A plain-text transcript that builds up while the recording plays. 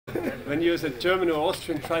when you as a German or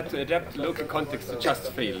Austrian try to adapt the local context to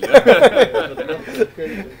just fail. So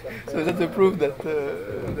that's a proof that,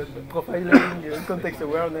 that profiling context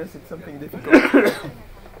awareness is something difficult.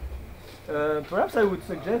 Perhaps I would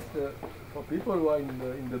suggest for people who are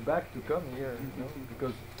in the back to come here, you know,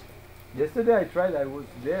 because yesterday I tried, I was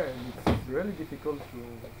there, and it's really difficult to.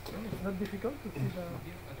 It's not difficult to see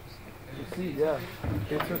to see, yeah.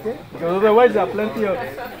 It's okay? Because otherwise there are plenty of.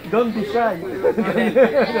 Don't be shy.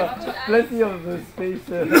 Plenty of space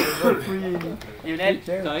for free.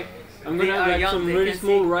 Sorry. I'm going to have like some really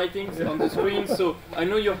small writings on the screen, so I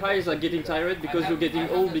know your eyes are getting tired because you're getting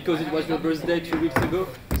old because it was your birthday 2 weeks ago,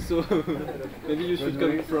 so maybe you should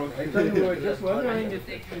come from... Actually, we were just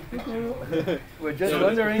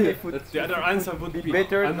wondering if the other answer would be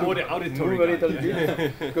better to more the auditory move a little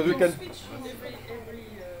bit, because we can...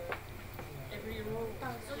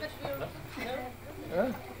 Huh?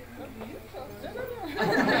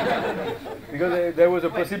 Because there was a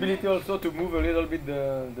possibility also to move a little bit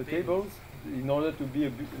the tables in order to be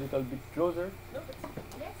a little bit closer.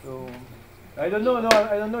 So I don't know. No,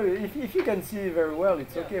 I don't know. If you can see very well,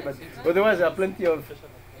 it's okay. But otherwise, there are plenty of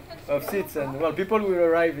seats, and well, people will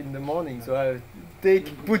arrive in the morning. So I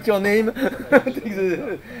put your name,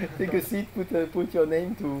 take a seat, put your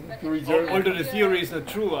name to reserve. Although the theory is not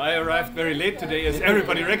true, I arrived very late today, as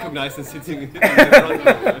everybody recognized and sitting in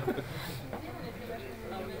front.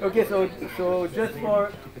 Okay, so just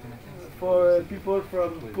for people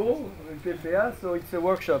from Po, PPA, so it's a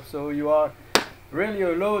workshop, so you are really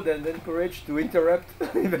allowed and encouraged to interrupt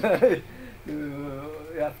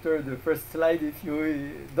after the first slide. If you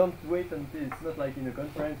don't wait until, it's not like in a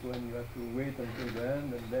conference when you have to wait until the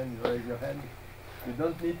end and then you raise your hand. You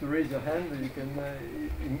don't need to raise your hand. You can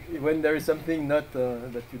when there is something not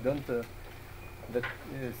that you don't that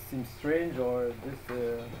seems strange or just.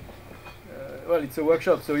 Well, it's a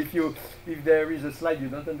workshop, so if there is a slide you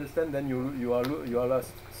don't understand, then you are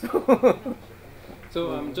lost.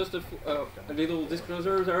 So just a little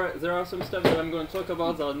disclosure. There are some stuff that I'm going to talk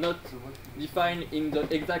about that are not defined in the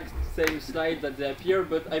exact same slide that they appear,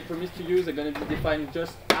 but I promise to you they're going to be defined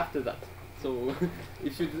just after that. So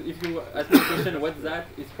if you ask me a question, what's that?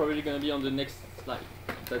 It's probably going to be on the next slide.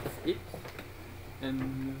 That's it.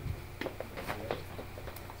 And.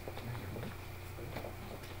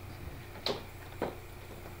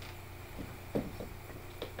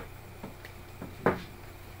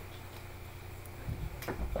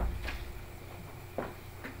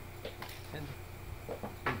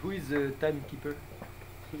 Who is the timekeeper?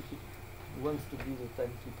 Who wants to be the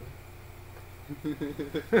timekeeper?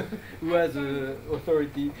 Who has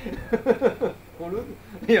authority?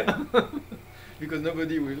 Yeah. Because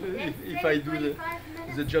nobody will. If I do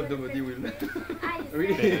the job, nobody will.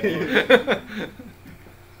 Really?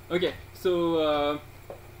 Okay, so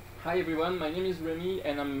hi everyone, my name is Remy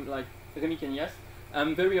and I'm like Remy Canillas.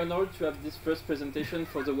 I'm very honored to have this first presentation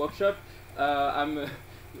for the workshop.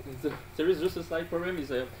 There is just a slight problem.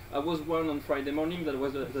 I was born on Friday morning. That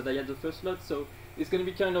I had the first slot, so it's going to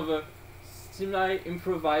be kind of a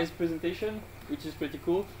semi-improvised presentation, which is pretty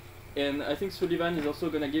cool. And I think Sullivan is also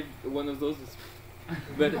going to give one of those,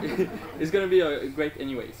 but it's going to be great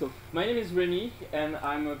anyway. So my name is Remy, and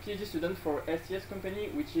I'm a PhD student for SES company,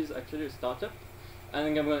 which is actually a startup. And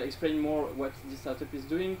I'm going to explain more what this startup is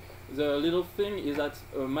doing. The little thing is that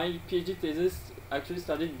my PhD thesis actually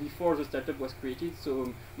started before the startup was created.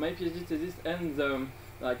 So my PhD thesis and the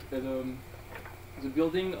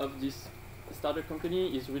building of this startup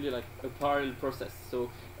company is really like a parallel process. So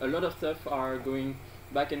a lot of stuff are going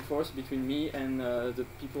back and forth between me and the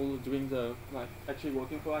people doing the actually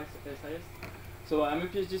working for SIS. So I'm a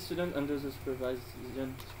PhD student under the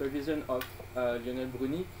supervision of Lionel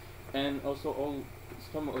Bruni, and also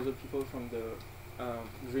some other people from the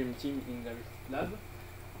Dream team in Liris lab.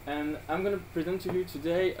 And I'm going to present to you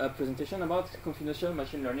today a presentation about confidential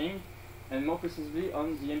machine learning, and more precisely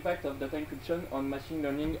on the impact of data encryption on machine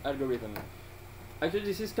learning algorithms. Actually,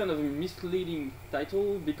 this is kind of a misleading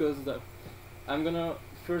title because I'm going to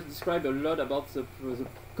first describe a lot about the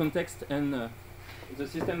context and the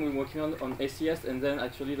system we're working on SES, and then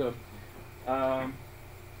actually the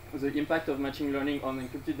impact of machine learning on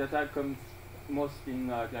encrypted data comes most in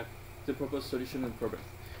like the proposed solution and problem.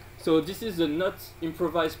 So this is the not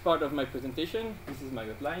improvised part of my presentation. This is my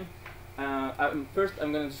outline. First,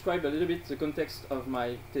 I'm going to describe a little bit the context of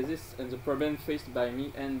my thesis and the problem faced by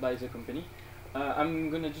me and by the company.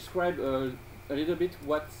 I'm going to describe a little bit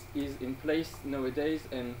what is in place nowadays,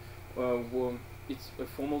 and it's a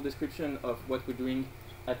formal description of what we're doing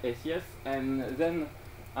at SES. And then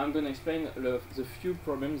I'm going to explain the few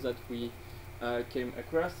problems that we came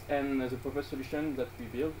across, and the proper solution that we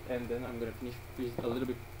built, and then I'm going to finish with a little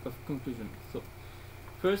bit of conclusion. So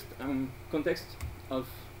first, context of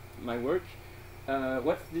my work.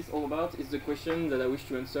 What's this all about is the question that I wish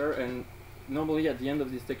to answer, and normally at the end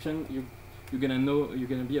of this section you're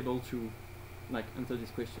gonna be able to like answer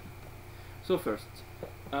this question. So first,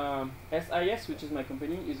 SIS, which is my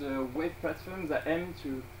company, is a web platform that aims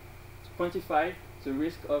to quantify the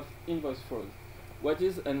risk of invoice fraud. What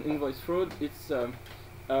is an invoice fraud? It's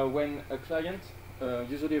when a client,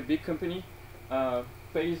 usually a big company,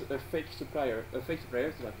 pays a fake supplier. A fake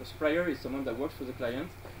supplier, so like a supplier is someone that works for the client,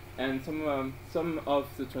 and some of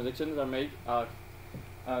the transactions are made are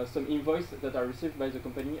some invoices that are received by the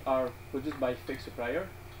company are produced by fake supplier.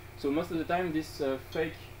 So most of the time, this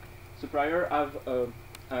fake supplier have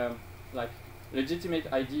like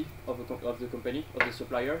legitimate ID of the company, of the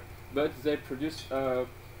supplier, but they produce a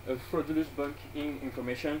fraudulent banking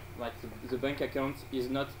information, like the bank account is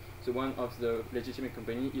not the one of the legitimate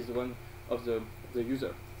company, is the one of the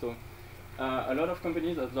user. So a lot of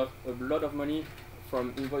companies have lost a lot of money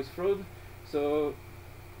from invoice fraud. So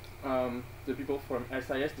the people from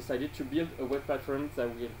SIS decided to build a web platform that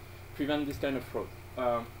will prevent this kind of fraud.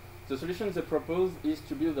 The solution they propose is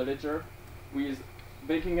to build a ledger with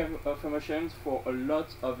banking information for a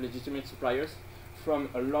lot of legitimate suppliers from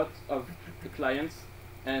a lot of clients,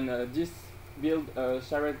 and this build a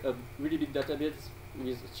really big database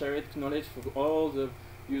with shared knowledge for all the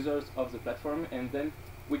users of the platform, and then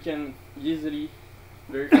we can easily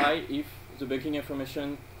verify if the banking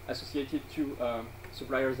information associated to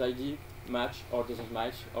supplier's ID match or doesn't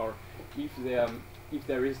match, or if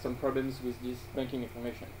there is some problems with this banking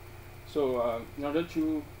information. So in order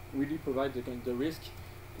to really provide the risk,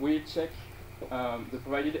 we check the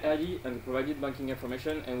provided ID and the provided banking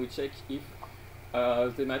information, and we check if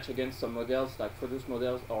they match against some models like produced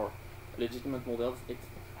models or legitimate models.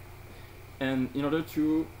 And in order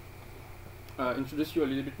to introduce you a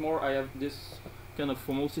little bit more, I have this kind of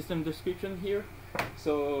formal system description here.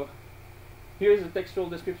 So here is a textual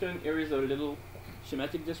description, here is a little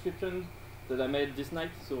schematic description that I made this night,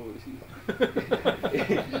 so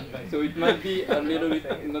so it might be a little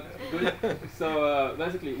bit not good. So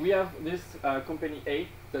basically, we have this company A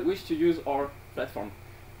that wishes to use our platform.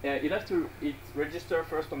 It register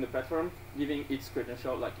first on the platform, giving its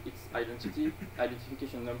credential, like its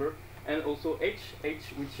identification number, and also H,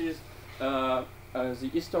 which is the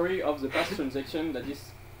history of the past transaction that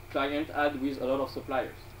this client had with a lot of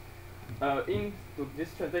suppliers. In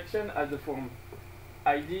this transaction, as the form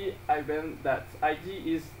ID, IBAN, that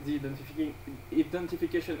ID is the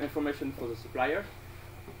identification information for the supplier,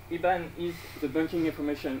 IBAN is the banking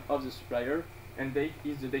information of the supplier, and date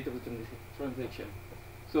is the date of the transaction.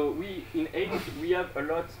 So in H, we have a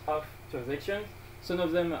lot of transactions. Some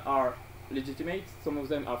of them are legitimate, some of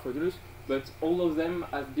them are fraudulent, but all of them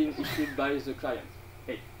have been issued by the client,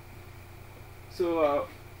 A. So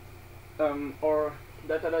our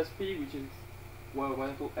database P, which is what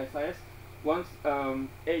I call SIS, once A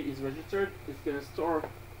is registered, it's going to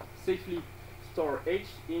safely store H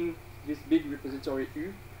in this big repository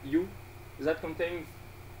U that contains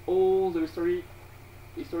all the history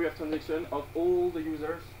of transaction of all the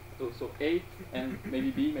users, so A and maybe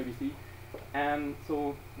B, maybe C. And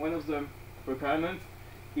so one of the requirements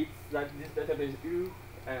is that this database U,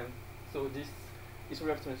 and so this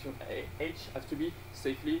history of transaction H has to be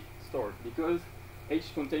safely stored, because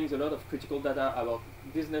H contains a lot of critical data about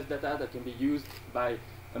business data that can be used by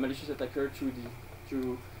a malicious attacker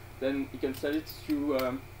then he can sell it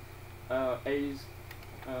to A's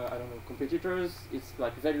competitors. It's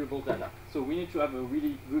like valuable data. So we need to have a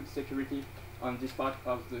really good security on this part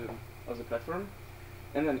of the platform.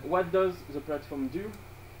 And then what does the platform do?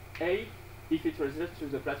 A, if it registers to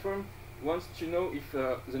the platform, wants to know if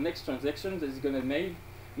the next transaction that it's going to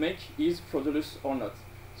make is fraudulent or not.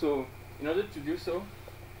 So in order to do so,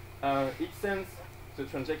 it sends the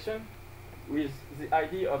transaction with the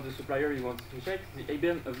ID of the supplier he wants to check, the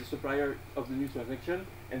IBAN of the supplier of the new transaction,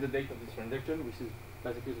 and the date of this transaction, which is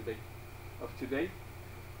basically the date of today.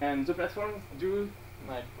 And the platforms do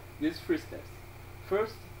like these 3 steps.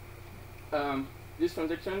 First, this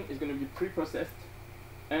transaction is going to be pre-processed,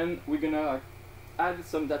 and we're going to add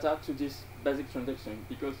some data to this basic transaction,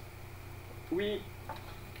 because we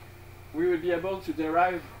will be able to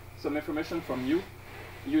derive some information from you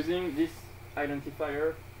using this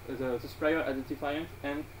identifier, the supplier identifier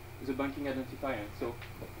and the banking identifier. So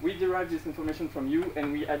we derive this information from you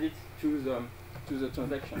and we add it to the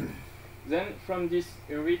transaction. Then from this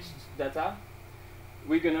enriched data,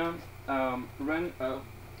 we're gonna run a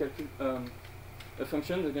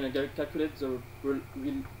function that's gonna calculate the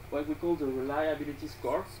what we call the reliability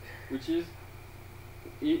score, which is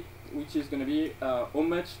going to be how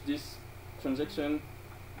much this transaction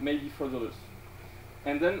may be fraudulent.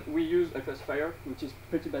 And then we use a classifier, which is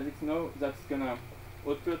pretty basic now, that's going to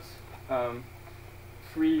output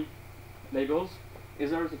 3 labels.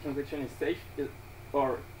 Either the transaction is safe,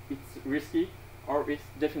 or it's risky, or it's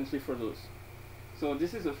definitely fraudulent. So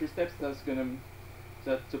this is the 3 steps that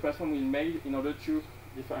the platform will make in order to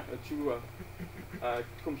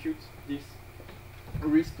compute this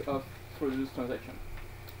risk of fraudulent transaction.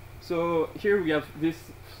 So here we have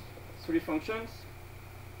these 3 functions.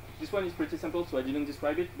 This one is pretty simple, so I didn't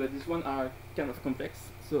describe it, but this one are kind of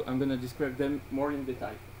complex, so I'm going to describe them more in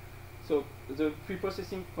detail. So the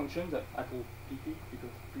pre-processing function that I call PP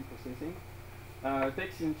because pre-processing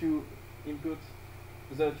takes into input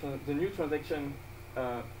the new transaction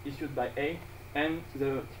issued by A and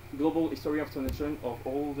the global history of transaction of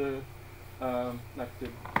all the the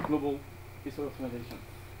global history of transaction,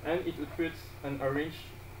 and it outputs an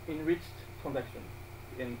enriched transaction.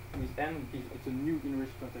 And with N, it's a new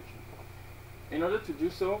enriched transaction. In order to do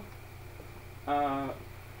so,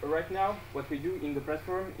 right now, what we do in the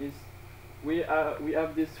platform is we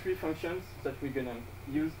have these 3 functions that we're gonna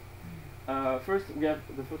use. First, we have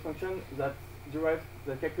the first function that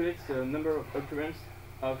calculates the number of occurrence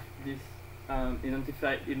of this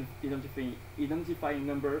identifying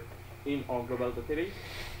number in our global database.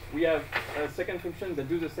 We have a second function that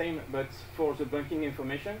do the same, but for the banking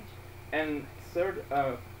information. And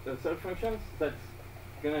the third function that's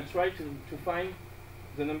gonna try to find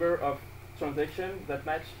the number of transactions that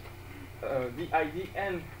match the ID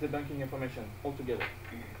and the banking information altogether,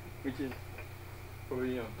 which is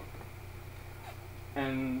probably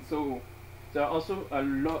and so there are also a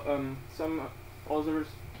lot some others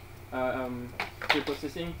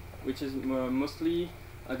pre-processing, which is mostly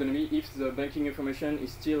going to be if the banking information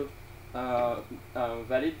is still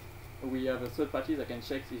valid. We have a third party that can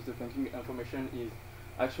check if the banking information is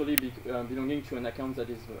actually belonging to an account that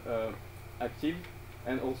is active,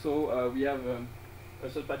 and also we have a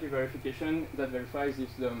third party verification that verifies if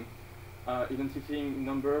the identifying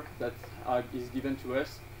number that is given to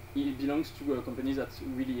us it belongs to a company that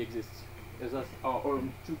really exists. That's our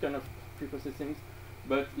 2 kind of pre-processing,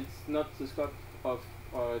 but it's not the scope of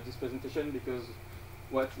this presentation, because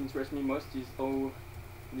what interests me most is how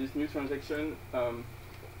this new transaction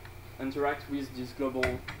interact with this global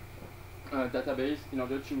database in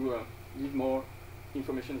order to give more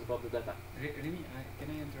information about the data. Remy, can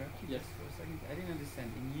I interrupt you Yes. just for a second? I didn't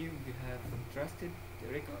understand. In you have trusted the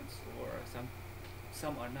records, or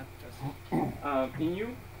some are not trusted? In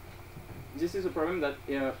you, this is a problem that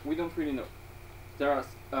we don't really know. There are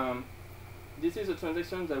this is a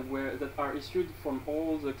transaction that are issued from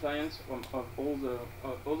all the clients of all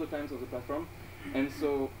the clients of the platform, and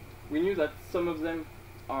so we knew that some of them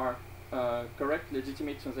are correct,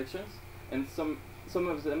 legitimate transactions, and some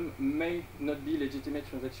of them may not be legitimate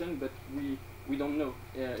transactions, but we don't know.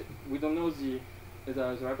 We don't know the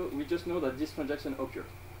record. We just know that this transaction occurred.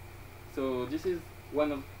 So this is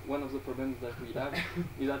one of the problems that we have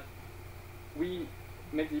is that we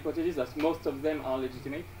make the hypothesis that most of them are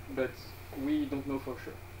legitimate, but we don't know for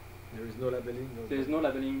sure. There is no labeling. There is no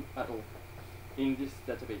labeling at all in this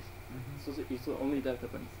database. So it's only data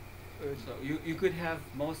points. So you could have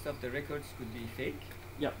most of the records could be fake.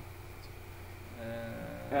 Yeah.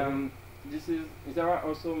 There are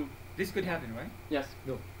also. This could happen, right? Yes.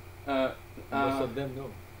 No. Most of them,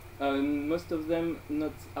 no. Most of them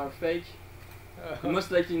are fake.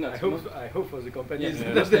 Most likely not. I hope for the company. Yes,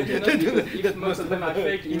 most likely not, because if most of them are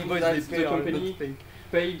fake, it means that the company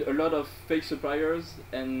paid a lot of fake suppliers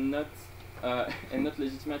and not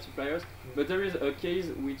legitimate suppliers. But there is a case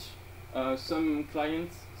which some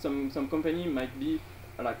clients, some company might be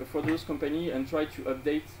like a fraudulent company and try to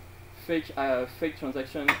update fake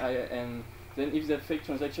transaction, and then if that fake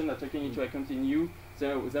transaction are taken into account in you,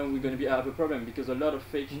 then we're going to have a problem, because a lot of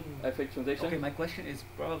fake transactions. Okay, my question is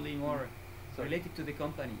probably more related to the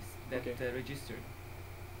companies that registered.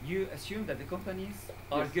 You assume that the companies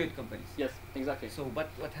are good companies. Yes, exactly. So, but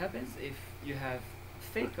what happens if you have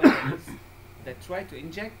fake companies that try to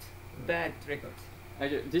inject bad records?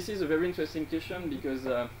 This is a very interesting question, because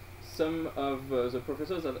some of the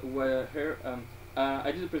professors that were here,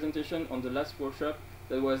 I did a presentation on the last workshop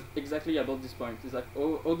that was exactly about this point. It's like,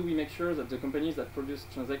 how do we make sure that the companies that produce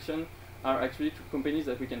transactions are actually companies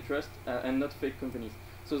that we can trust and not fake companies?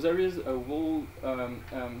 So there is a whole,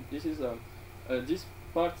 this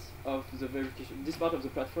part of the verification, this part of the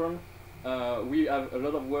platform, we have a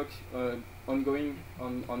lot of work ongoing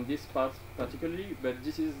on this part particularly, but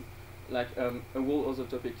this is like a whole other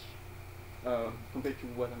topic. compared to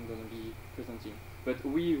what I'm going to be presenting. But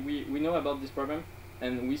we know about this problem,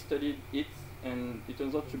 and we studied it, and it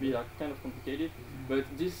turns out to be like kind of complicated. But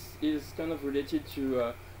this is kind of related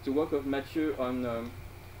to the work of Mathieu on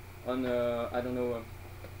I don't know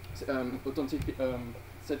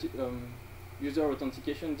user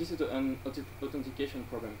authentication. This is an authentication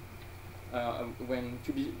problem. When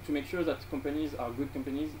to make sure that companies are good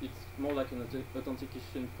companies, it's more like an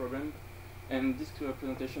authentication problem, and this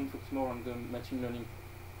presentation focuses more on the machine learning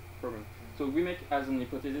problem. So we make as an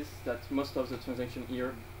hypothesis that most of the transactions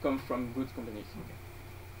here come from good companies.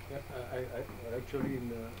 Yeah, I actually in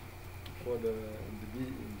the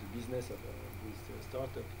business of this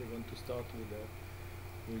startup, they want to start with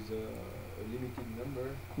a limited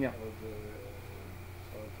number of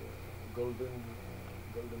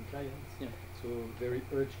golden clients. Yeah. So very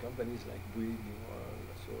urge companies like Bouygues or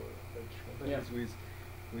so urge companies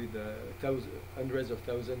with hundreds of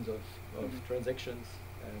thousands of transactions,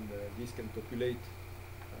 and this can populate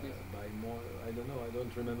by more. I don't know. I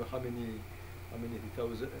don't remember how many hundreds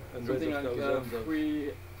something of like thousands of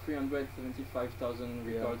 375,000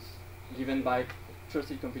 records given by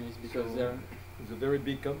trusted companies, because so they're the very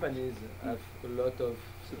big companies have a lot of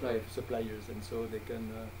suppliers, and so they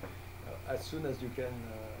can as soon as you can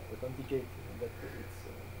authenticate that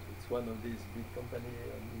it's one of these big companies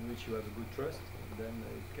in which you have a good trust, then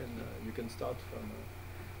you can start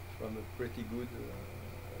from a pretty good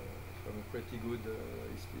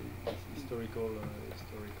historical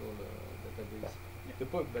database. Yeah.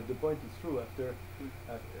 But the point is true. After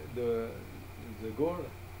the goal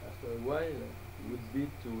after a while would be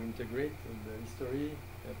to integrate the history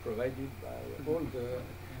provided by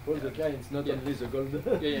all the clients, not only the gold,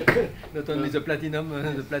 not only the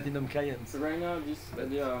platinum clients. So right now,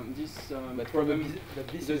 But problem,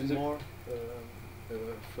 this is more a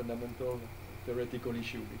fundamental theoretical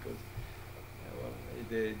issue, because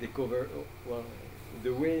they cover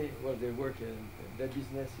the way they work. Their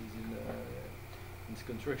business is in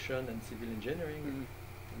construction and civil engineering.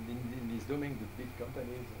 And in this domain, the big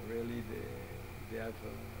companies really they have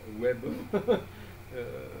a web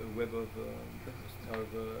of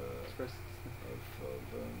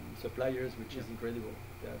suppliers, which is incredible.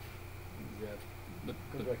 They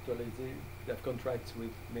have contracts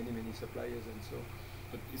with many suppliers, and so.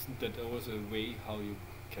 But isn't that also a way how you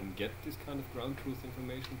can get this kind of ground truth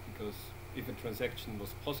information? Because if a transaction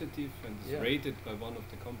was positive and is rated by one of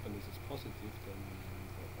the companies as positive, then.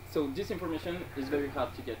 So this information is very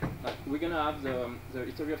hard to get. Like, we're gonna have the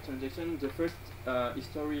history of transaction. The first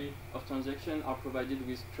history of transaction are provided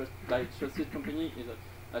with by trusted company. Is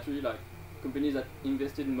actually like companies that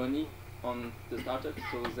invested money on the startup,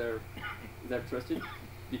 so they're trusted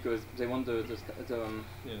because they want the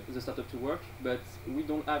startup to work. But we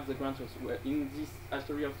don't have the ground truth. In this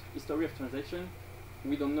history of transaction,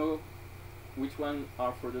 we don't know which one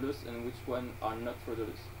are fraudulous and which one are not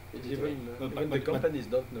fraudulous. Even the companies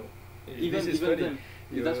don't know. Even them.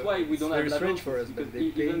 That's why we don't have very strange for us, because but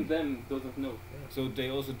even them doesn't know. Yeah. So they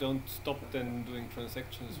also don't stop then doing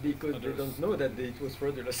transactions because with they others. don't know that it was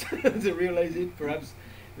fraudulous. They realize it perhaps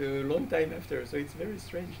a long time after. So it's very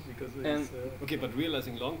strange because it's, okay, but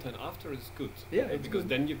realizing long time after is good. Yeah, it's because good.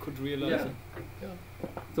 then you could realize it. Yeah.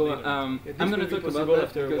 So I'm going to talk about that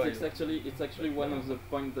after because it's actually one of the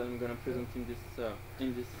points that I'm going to present in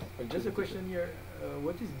this. Just a question here.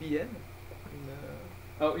 What is BN?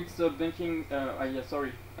 Oh, it's a banking. Yeah,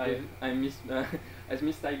 sorry, I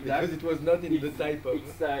mistyped that. Because it was not in the type of.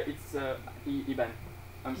 It's IBAN.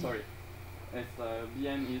 I'm sorry. It's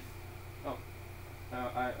BN is. Oh,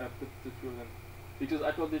 I put the two of them because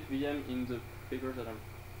I called it VM in the paper that I'm.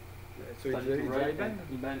 So it's IBAN.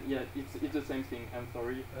 IBAN, yeah, it's the same thing. I'm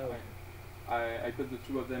sorry. Oh. I put the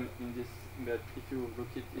two of them in this, but if you look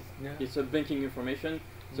it's a banking information.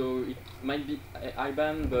 So it might be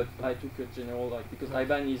IBAN, but I took a general because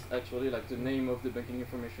IBAN is actually like the name of the banking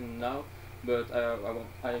information now, but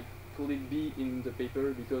I could it be in the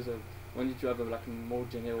paper because I wanted to have a more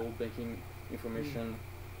general banking information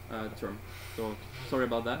term. So sorry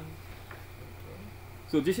about that.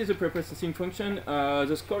 So this is a preprocessing function.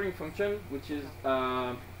 The scoring function, which is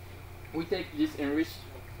we take this enriched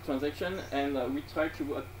transaction and we try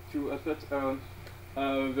to output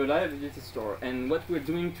the liability store. And what we're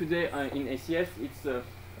doing today in ACS, it's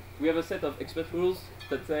we have a set of expert rules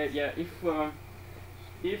that say,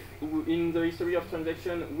 if in the history of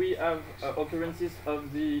transaction we have occurrences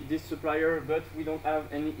of this supplier, but we don't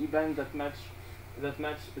have any IBAN that match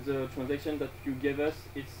the transaction that you gave us,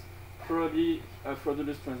 it's probably a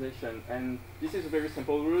fraudulous transaction. And this is very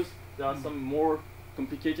simple rules. There are some more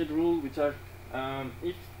complicated rules, which are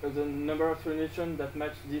if the number of transactions that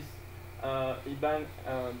match this IBAN,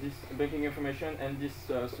 this banking information, and this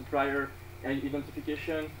supplier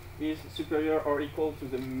identification is superior or equal to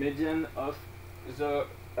the median of the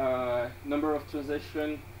number of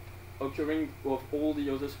transactions occurring of all the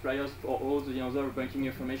other suppliers or all the other banking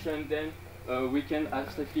information, then we can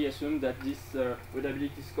absolutely assume that this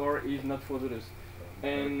readability score is not fraudulous.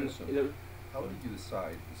 And how did you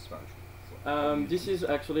decide this function? this is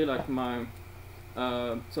actually like my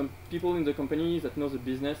some people in the company that know the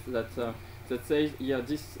business that says, yeah,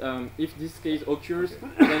 this if this case occurs,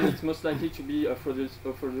 then it's most likely to be a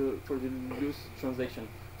fraudulous transaction.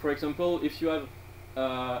 For example, if you have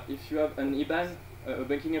an IBAN,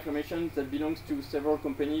 banking information that belongs to several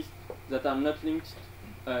companies that are not linked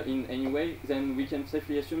in any way, then we can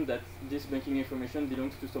safely assume that this banking information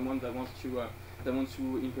belongs to someone that wants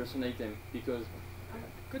to impersonate them, because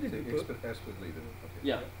could it be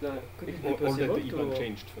yeah, could it be possible the IBAN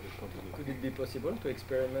changed for the company? Could it be possible to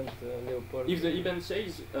experiment Leopold? If the IBAN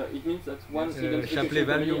says, it means that one Shapley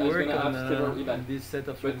value company is work going to have several IBAN. This set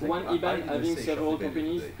of but one IBAN having several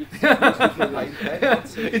companies,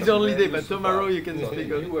 it's only day, but tomorrow you can speak.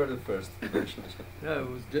 You were the first to mention it. Yeah, I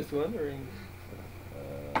was just wondering.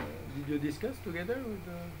 Did you discuss together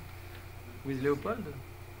with Leopold?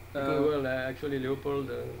 Because, well, actually Leopold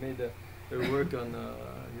made a work on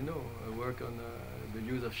the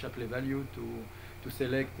use of Shapley value to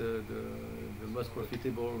select the most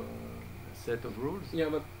profitable set of rules. Yeah,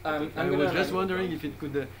 but I was just wondering if it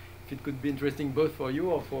could be interesting both for you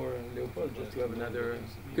or for Leopold, just to have another.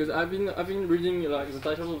 Because I've been reading like the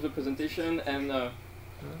title of the presentation and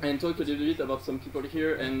talk a little bit about some people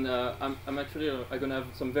here, and I'm actually I'm gonna have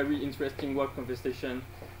some very interesting work conversation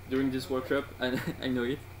during this workshop, and I know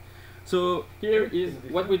it. So here is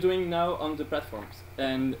what we're doing now on the platforms,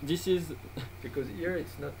 and this is because here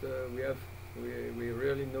it's not we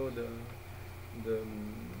really know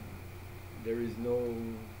there is no,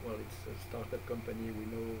 well, it's a startup company we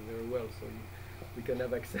know very well, so we can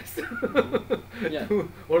have access yeah. to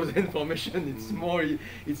all the information.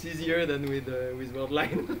 It's easier than with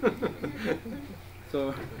Worldline.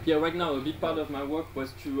 So yeah, right now a big part of my work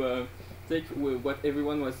was to take what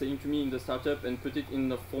everyone was saying to me in the startup and put it in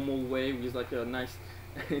a formal way with like a nice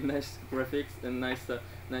nice graphics and nice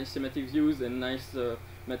semantic views and nice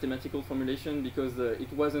mathematical formulation, because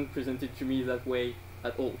it wasn't presented to me that way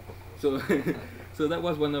at all. So so that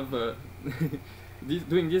was one of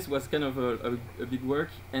doing this was kind of a big work,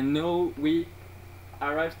 and now we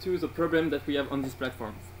arrive to the problem that we have on these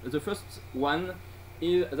platforms. The first one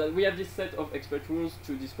is that we have this set of expert rules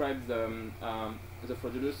to describe the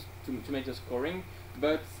fraudulence, to make the scoring,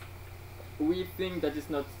 but we think that it's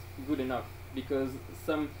not good enough, because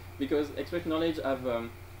expert knowledge have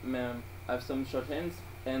some shorthands,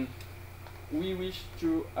 and we wish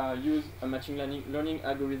to use a machine learning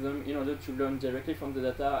algorithm in order to learn directly from the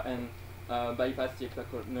data and bypass the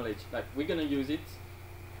expert knowledge. Like, we're gonna use it,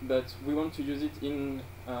 but we want to use it in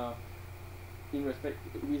respect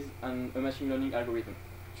with a machine learning algorithm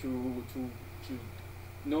to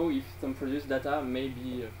know if some produced data may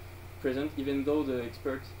be present, even though the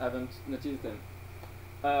experts haven't noticed them.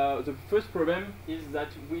 The first problem is that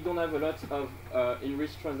we don't have a lot of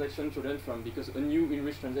enriched transactions to learn from, because a new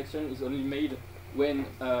enriched transaction is only made when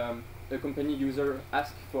a company user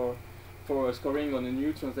asks for scoring on a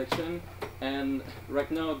new transaction, and right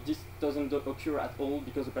now this doesn't occur at all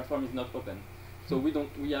because the platform is not open. So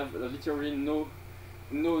we have literally no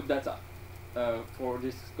data for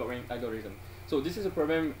this scoring algorithm. So this is a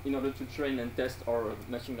problem in order to train and test our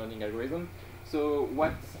machine learning algorithm. So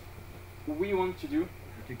what we want to do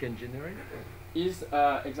you can generate is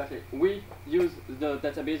exactly, we use the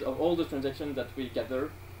database of all the transactions that we gather,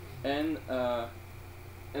 and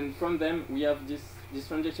from them we have these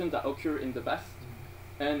transactions that occur in the past,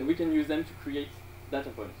 and we can use them to create data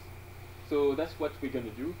points. So that's what we're going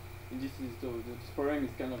to do. This problem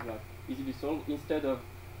is kind of like easily solved, instead of,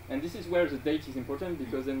 and this is where the date is important,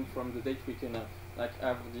 because then from the date we can like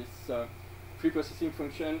have this pre-processing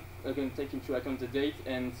function can take into account the date,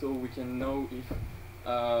 and so we can know if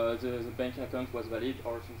the bank account was valid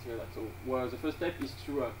or something like that. So the first step is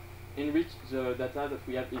to enrich the data that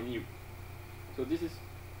we have in EU. So this is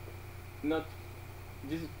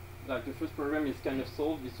like the first problem is kind of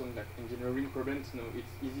solved. It's only like engineering problems. No,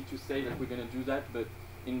 it's easy to say that we're going to do that, but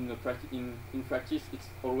in practice it's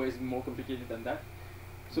always more complicated than that.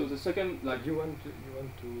 So the second, like, you want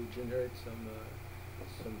to generate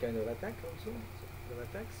some kind of attack also, some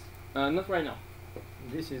attacks. Not right now.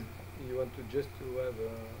 This is, you want to just to have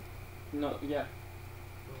no, yeah.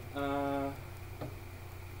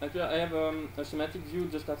 Actually, I have a schematic view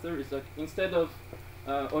just after. It's like, instead of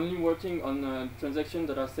only working on transactions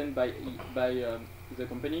that are sent by the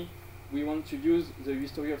company. We want to use the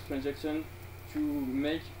history of transaction to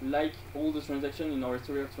make like all the transaction in our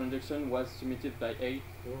history of transaction was submitted by A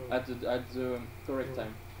at the correct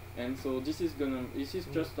time. And so this is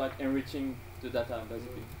just like enriching the data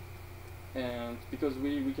basically. And because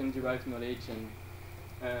we can derive knowledge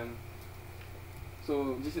and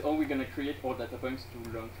so this is all we're gonna create all data points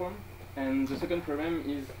to learn from. And the second problem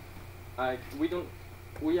is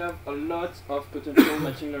we have a lot of potential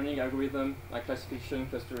machine learning algorithm like classification,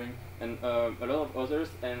 clustering, and a lot of others.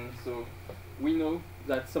 And so we know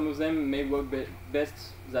that some of them may work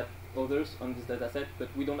best than others on this dataset, but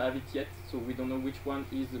we don't have it yet, so we don't know which one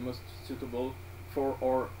is the most suitable for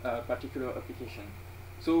our particular application.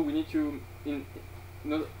 So we need to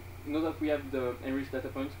know that we have the enriched data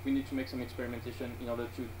points. We need to make some experimentation in order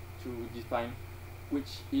to define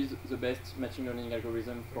which is the best machine learning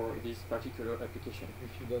algorithm for this particular application.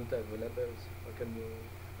 If you don't have labels, how can you?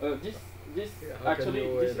 How can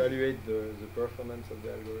you evaluate the performance of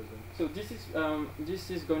the algorithm? So this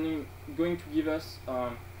is going to give us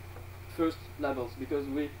first labels, because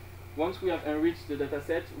once we have enriched the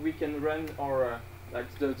dataset, we can run our like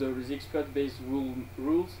the expert based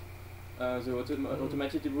rules, the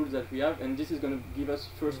automated rules that we have, and this is going to give us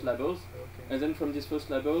first labels. And then from these first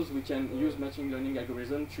labels, we can use machine learning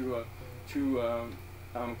algorithm to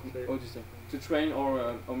train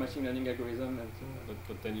our machine learning algorithm. And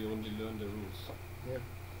but then you only learn the rules.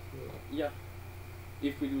 Yeah.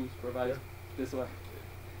 If we do provide this way.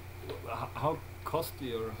 How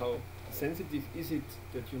costly or how sensitive is it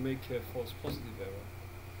that you make a false positive error?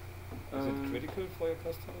 Is it critical for your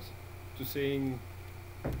customers to saying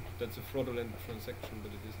that's a fraudulent transaction,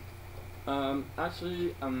 but it isn't?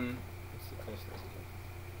 Actually, what's the cost?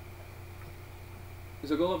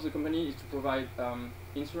 The goal of the company is to provide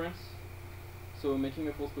insurance. So making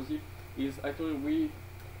a false positive is actually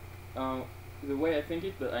the way I think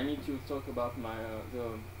it, but I need to talk about my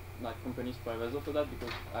company's supervisor for that,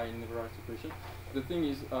 because I never asked the question. The thing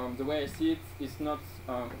is, the way I see it is not.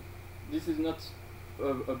 This is not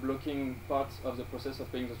a blocking part of the process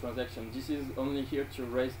of paying the transaction. This is only here to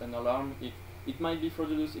raise an alarm. It might be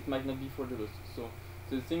fraudulent, it might not be fraudulent. So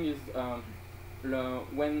the thing is,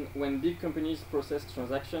 when big companies process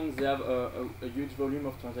transactions, they have a huge volume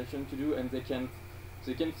of transactions to do, and they can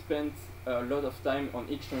spend a lot of time on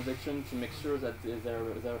each transaction to make sure that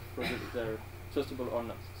they're trustable or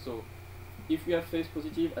not. So if we have false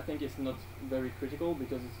positive, I think it's not very critical,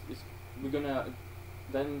 because we're gonna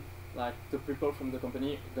then, like, the people from the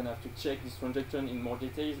company gonna have to check this transaction in more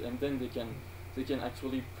details, and then they can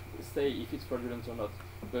actually say if it's fraudulent or not.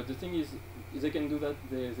 But the thing is, they can do that.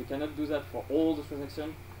 They cannot do that for all the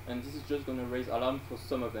transactions, and this is just gonna raise alarm for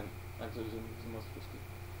some of them, like the most risky,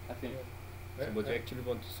 I think. So what you actually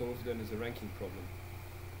want to solve then is a ranking problem.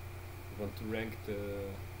 You want to rank the.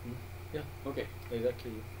 Okay.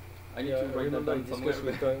 Exactly. I need to write that down somewhere.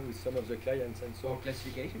 With some of the clients and so. Or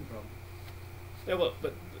classification problem. Yeah, well,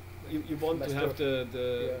 but you want to have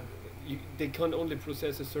they can only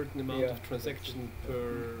process a certain amount of transaction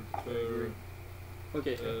per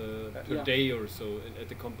day or so at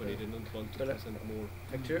the company. They don't want to present more.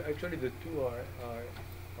 Actually, the two are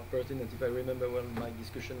pertinent. If I remember well my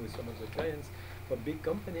discussion with some of the clients, for big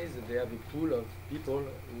companies, they have a pool of people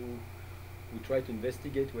who try to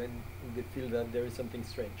investigate when they feel that there is something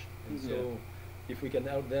strange. And so if we can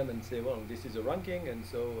help them and say, well, this is a ranking, and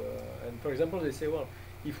so, and for example, they say, well,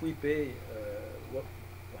 if we pay,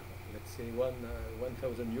 let's say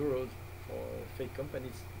 1,000 euros for fake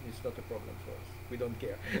companies, it's not a problem for us. We don't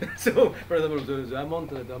care. So, for example,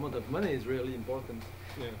 the amount of money is really important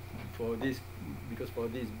for this, because for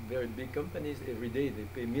these very big companies, every day they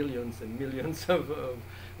pay millions and millions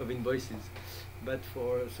of invoices. But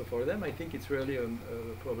for them, I think it's really a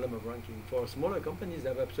problem of ranking. For smaller companies, they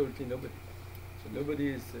have absolutely nobody. So nobody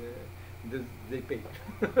is, they pay.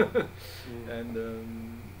 And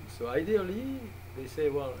so ideally, they say,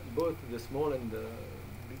 well, both the small and the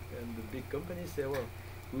big companies say, well,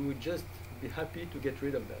 we would just be happy to get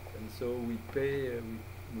rid of that. And so we pay an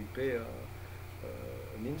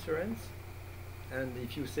insurance. And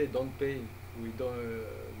if you say don't pay, we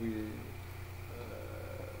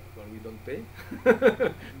don't pay.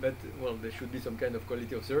 But well, there should be some kind of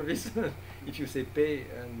quality of service. If you say pay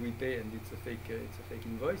and we pay and it's a fake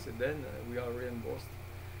invoice, then we are reimbursed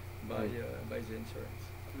by the insurance.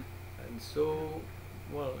 And so,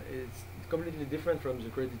 well, it's completely different from the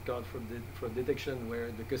credit card for detection,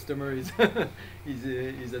 where the customer is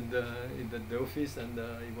is at the office and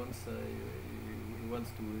he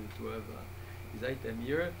wants to have his item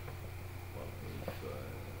here. Well,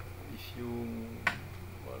 if you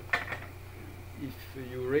well, if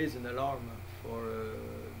you raise an alarm for a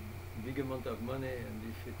big amount of money, and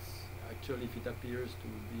if it appears to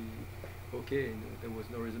be okay, and there was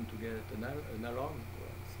no reason to get an alarm,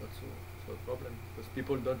 well, it's not so a problem, because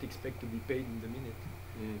people don't expect to be paid in the minute.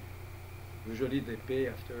 Usually they pay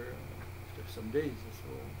after some days.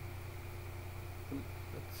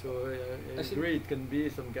 So I agree, it can be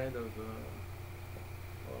some kind of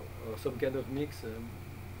or some kind of mix,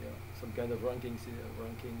 some kind of ranking system.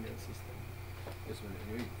 Yes, well,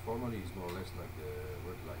 anyway, formally it's more or less like the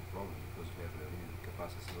word-line problem, because you have a limited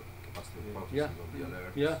capacity of processing of the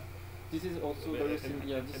alerts. Yeah. This is also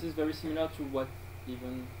this is very similar to what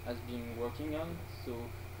Even has been working on. So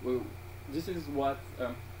this is what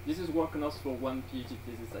this is work on us for one PhD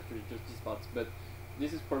thesis, actually, just this part. But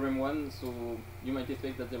this is problem 1, so you might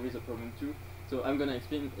expect that there is a problem 2. So I'm gonna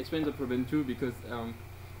explain the problem 2 because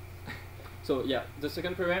so yeah, the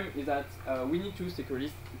second problem is that we need to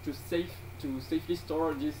safely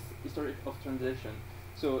store this history of transaction.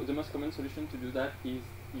 So the most common solution to do that is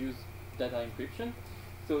use data encryption.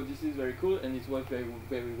 So this is very cool and it works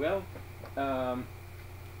very well.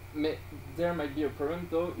 There might be a problem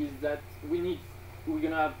though, is that we're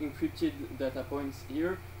gonna have encrypted data points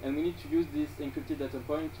here, and we need to use this encrypted data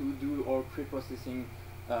point to do our pre-processing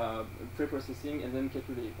and then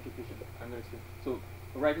calculation. I'm gonna explain. So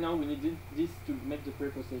right now we need this to make the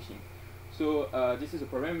pre-processing. So this is a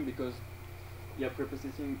problem because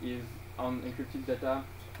pre-processing is on encrypted data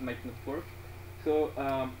might not work. So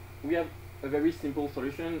we have a very simple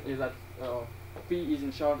solution, is that P is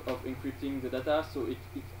in charge of encrypting the data, so it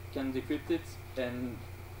can decrypt it, and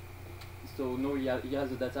so now he has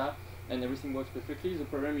the data and everything works perfectly. The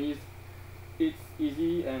problem is it's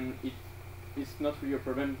easy and it's not really a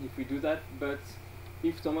problem if we do that, but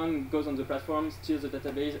if someone goes on the platform, steals the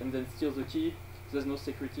database and then steals the key, there's no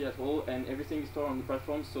security at all and everything is stored on the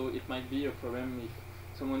platform, so it might be a problem if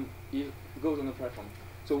someone goes on the platform.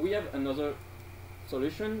 So we have another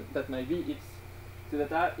solution that might be the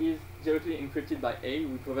data is directly encrypted by A.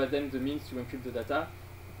 We provide them the means to encrypt the data,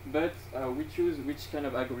 but we choose which kind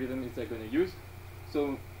of algorithm is they're going to use.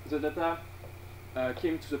 So the data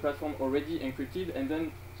came to the platform already encrypted, and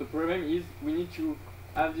then the problem is we need to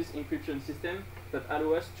have this encryption system that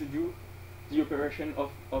allows us to do the operation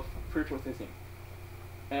of pre-processing.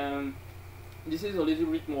 And this is a little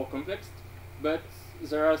bit more complex, but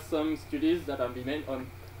there are some studies that have been made on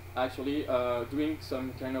actually doing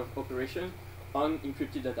some kind of operation on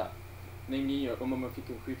encrypted data, namely homomorphic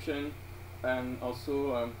encryption and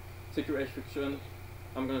also secure encryption.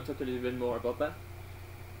 I'm going to talk a little bit more about that.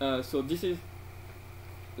 So this is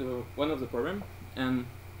one of the problems, and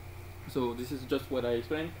so this is just what I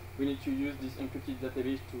explained. We need to use this encrypted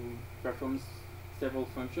database to perform several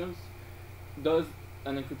functions. Does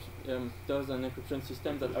an encryption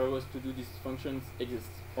system that allows us to do these functions exist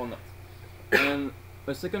or not? And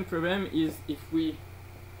a second problem is if we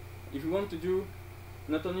want to do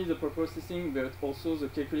not only the pre-processing but also the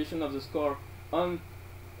calculation of the score on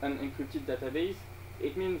an encrypted database,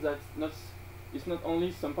 it means that it's not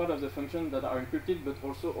only some part of the function that are encrypted, but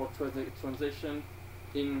also our transaction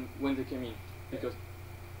in when they came in. Because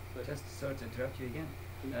just sorry to interrupt you again.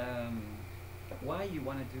 Why you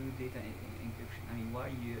want to do data encryption? I mean, why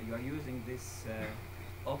you are using this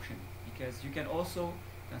option? Because you can also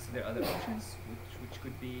consider other options which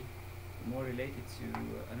could be more related to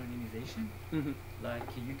anonymization. Like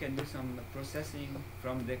you can do some processing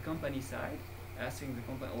from the company side, asking the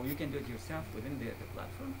company, or you can do it yourself within the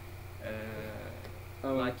platform.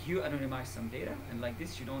 Like you anonymize some data, and like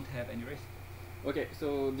this you don't have any risk. Okay,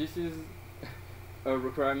 so this is a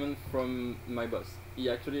requirement from my boss. He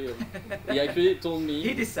actually told me.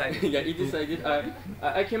 He decided. Yeah, he decided.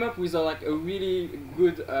 I came up with a really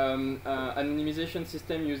good anonymization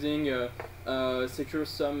system using secure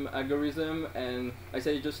sum algorithm, and I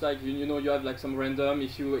say just like you know you have like some random.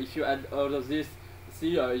 If you add all of this, see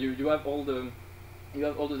you have all the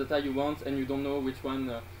data you want, and you don't know which one.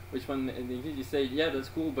 And you say yeah, that's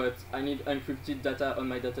cool, but I need encrypted data on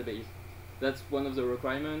my database. That's one of the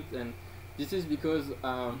requirements, and this is because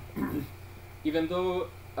even though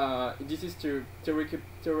this is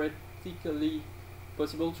theoretically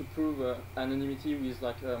possible to prove anonymity with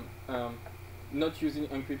like not using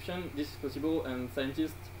encryption, this is possible, and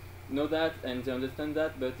scientists know that and they understand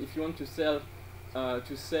that. But if you want to sell,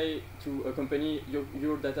 to say to a company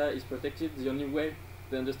your data is protected, the only way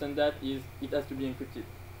they understand that is it has to be encrypted,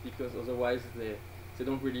 because otherwise they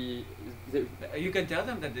don't really. You can tell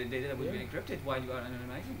them that the data will be encrypted while you are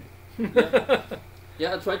anonymizing it.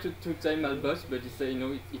 Yeah, I tried to tell my boss, but he said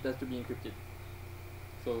no, it has to be encrypted.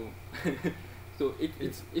 So, so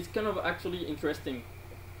it's kind of actually interesting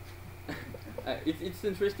it's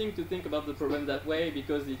interesting to think about the problem that way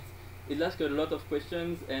because it asks a lot of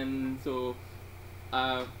questions, and so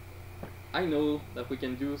I know that we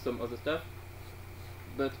can do some other stuff,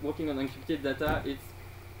 but working on encrypted data, it's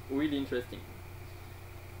really interesting.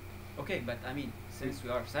 Okay, but I mean, since we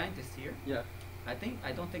are scientists here, Yeah. I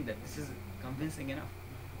don't think that this is convincing enough.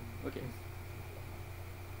 Okay.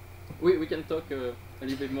 We can talk a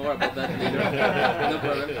little bit more about that later. No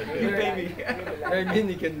problem. You pay me. I mean,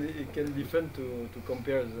 it can be fun to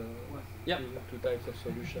compare the Yeah. two types of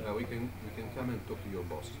solutions. We can come and talk to your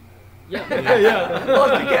boss. Yeah. Yeah. All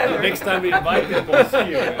together. Next time we invite the boss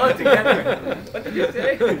here. All together. What did you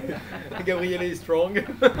say? Gabriele is strong.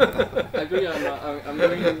 Actually,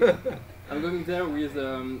 I'm going there with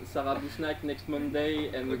Sarah Bushnak next Monday,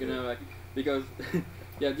 and we're gonna because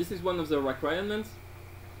yeah, this is one of the requirements.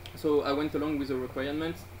 So I went along with the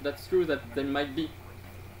requirements. That's true that there might be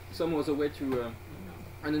some other way to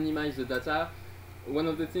anonymize the data. One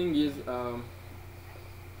of the things is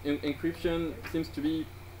encryption seems to be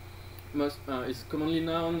is commonly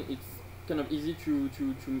known. It's kind of easy to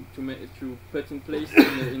put in place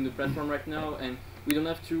in the platform right now, and we don't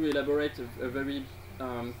have to elaborate a very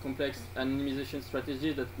complex anonymization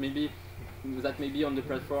strategy that may be on the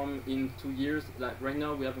platform in 2 years. Like right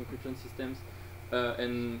now, we have encryption systems,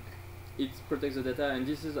 and it protects the data. And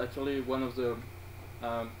this is actually one of the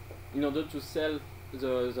in order to sell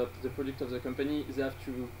the product of the company, they have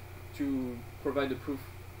to provide a proof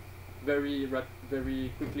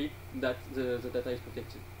very quickly that the data is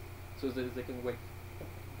protected, so that they can wait.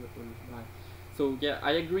 So yeah,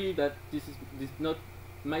 I agree that this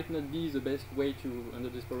might not be the best way to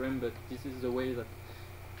handle this problem, but this is the way that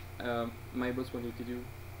my boss wanted to do.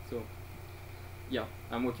 So yeah,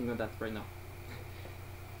 I'm working on that right now.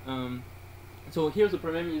 So here the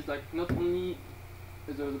problem is like not only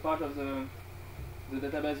the part of the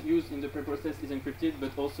database used in the pre-process is encrypted,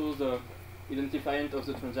 but also the identifiant of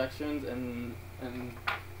the transactions and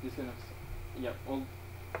this kind of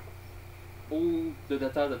all the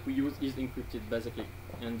data that we use is encrypted basically,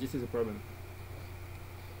 and this is a problem.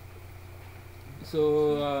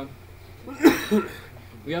 So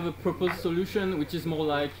we have a proposed solution which is more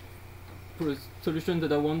like a solution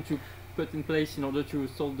that I want to put in place in order to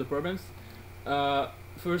solve the problems.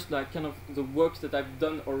 First, like kind of the works that I've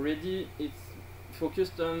done already, it's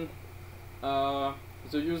focused on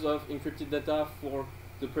the use of encrypted data for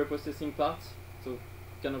the pre-processing part, so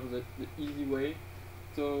kind of the easy way.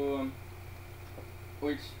 So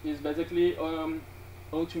which is basically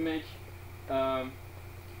how to make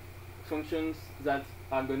functions that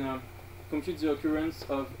are gonna compute the occurrence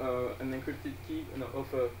of an encrypted key,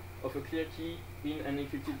 of a clear key in an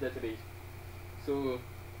encrypted database. So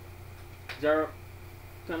there are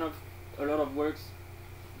kind of a lot of works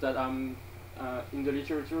that in the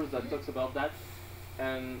literature that talks about that,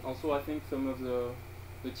 and also I think some of the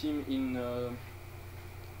team in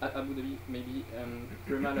Abu Dhabi maybe and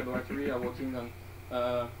Prima Laboratory are working on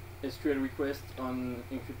SQL requests on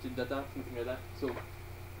encrypted data, something like that. So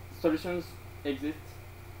solutions exist,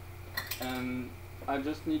 and I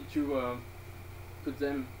just need to put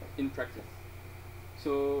them in practice.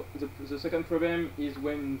 So the second problem is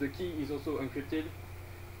when the key is also encrypted.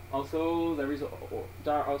 Also,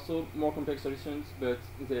 there are also more complex solutions, but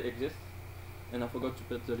they exist, and I forgot to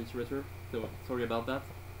put the literature, so sorry about that.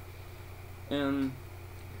 And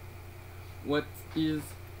what is,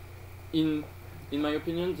 in my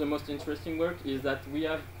opinion, the most interesting work is that we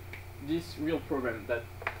have this real problem that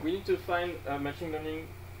we need to find a machine learning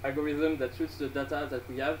algorithm that suits the data that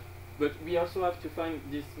we have, but we also have to find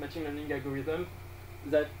this machine learning algorithm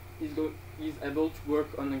that is able to work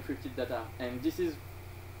on encrypted data. And this is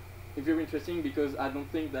very interesting because I don't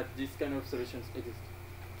think that these kind of solutions exist.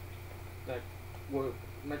 Like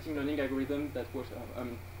machine learning algorithms that work.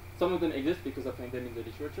 Some of them exist because I find them in the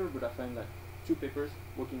literature, but I find like 2 papers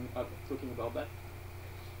talking about that.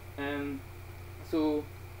 And so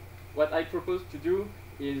what I propose to do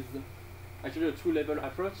is actually a 2-level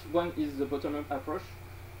approach. One is the bottom-up approach.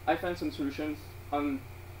 I find some solutions in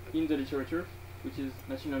the literature, which is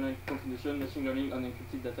machine learning computation, machine learning on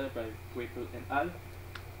encrypted data by Wakel and al.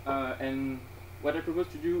 And what I propose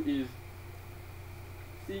to do is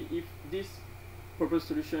see if this proposed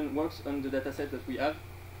solution works on the dataset that we have,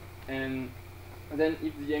 and then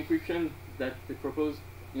if the encryption that they propose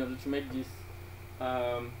in order to make this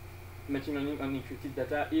machine learning on encrypted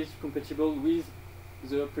data is compatible with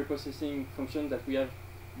the preprocessing function that we have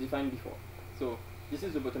defined before. So this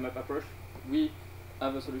is the bottom-up approach. We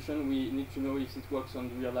have a solution. We need to know if it works on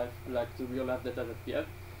the real life, like the real life data that we have.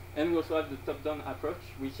 And we also have the top-down approach,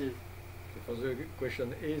 which is For the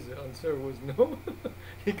question A, the answer was no,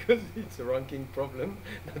 because it's a ranking problem,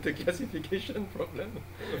 not a classification problem.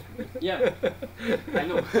 Yeah, I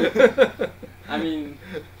know. I mean,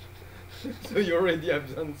 so you already have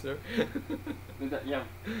the answer. Yeah.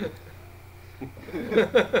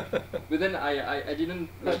 But then I didn't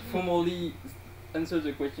like formally answer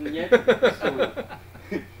the question yet,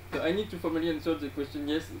 so I need to formally answer the question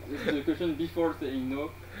the question before saying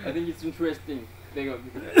no. I think it's interesting.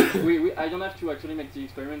 I don't have to actually make the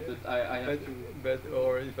experiment, but I have to. But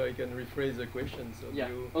or if I can rephrase the question, so yeah,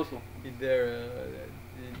 you also. Did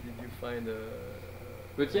you find a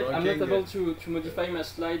but yet I'm not able to modify my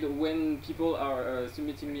slide when people are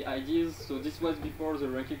submitting me ideas, so this was before the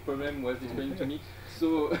ranking problem was explained to me.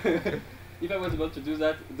 So if I was able to do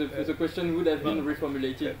that, the question would have been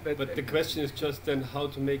reformulated. But the question is just then how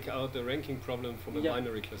to make out a ranking problem from a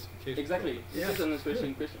binary classification. Exactly. This is an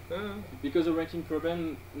interesting question. Because a ranking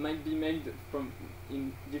problem might be made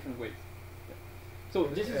in different ways. So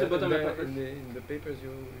this is the bottom-up approach. In the papers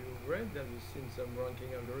you read, have you seen some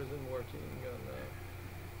ranking algorithm working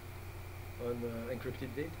on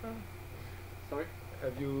encrypted data? Sorry?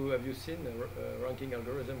 Have you seen a ranking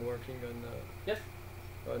algorithm working on yes,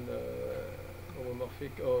 on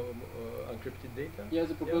homomorphic or encrypted data? Yeah,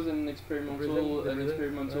 they propose an experimental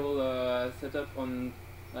setup on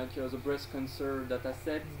like the breast cancer data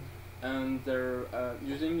set, and they're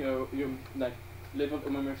using like level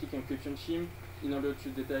homomorphic encryption scheme in order to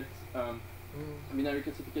detect binary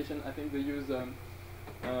classification. I think they use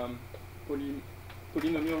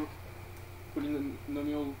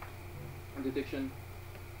polynomial detection.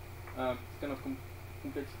 It's kind of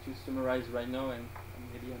complex to summarize right now, and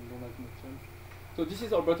maybe I don't have much time. So this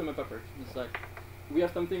is our bottom-up approach. It's like we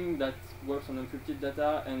have something that works on encrypted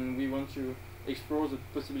data, and we want to explore the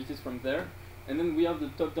possibilities from there. And then we have the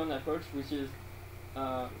top-down approach, which is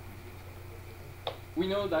we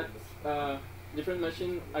know that different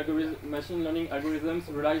machine learning algorithms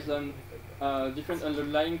relies on different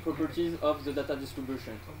underlying properties of the data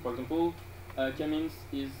distribution. For example, K-means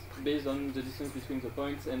is based on the distance between the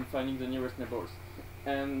points and finding the nearest neighbors.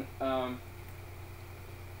 And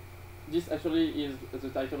this actually is the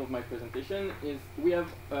title of my presentation. Is we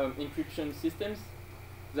have encryption systems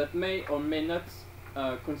that may or may not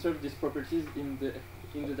conserve these properties in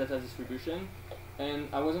the data distribution. And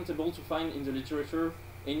I wasn't able to find in the literature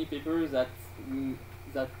any paper that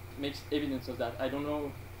makes evidence of that. I don't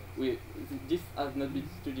know. This has not been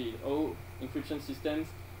studied. How encryption systems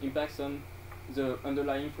impacts on the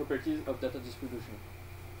underlying properties of data distribution.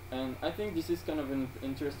 And I think this is kind of an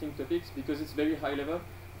interesting topic because it's very high level,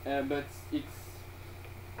 but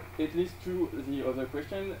it leads to the other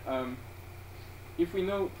question. If we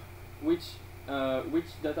know which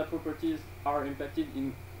data properties are impacted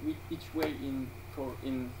in each way in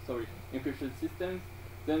encryption systems,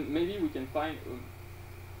 then maybe we can find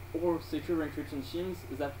or secure encryption schemes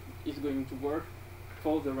that is going to work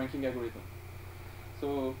for the ranking algorithm.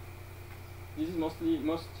 So this is most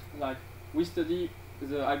like we study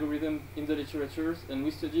the algorithm in the literatures, and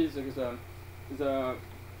we study the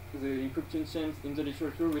encryption schemes in the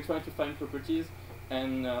literature. We try to find properties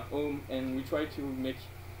and we try to make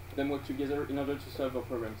them work together in order to solve our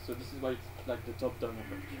problems. So this is why it's like the top-down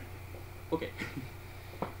approach. Okay.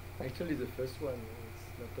 Actually, the first one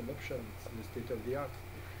is not an option; it's the state of the art.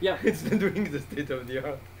 Yeah. It's doing the state of the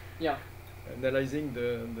art. Yeah. Analyzing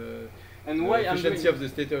the efficiency of the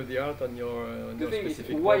state of the art on your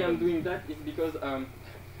specific why problems. I'm doing that is because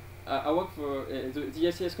I work for the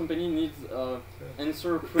ICS company needs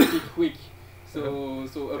answer pretty quick.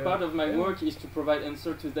 So a part of my work is to provide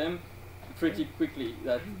answer to them pretty quickly.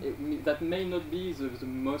 That may not be the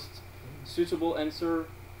most suitable answer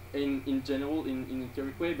in general in a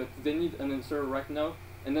theoretic way, but they need an answer right now,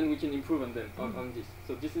 and then we can improve on them on this.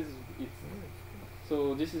 So this is it.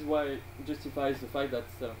 So this is why it justifies the fact that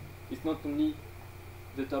it's not only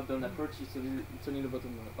the top-down approach; it's only the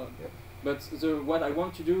bottom-up. But what I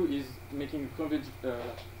want to do is making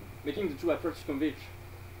the two approaches converge,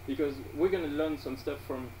 because we're gonna learn some stuff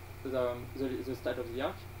from the state of the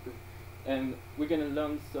art, and we're gonna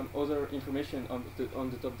learn some other information on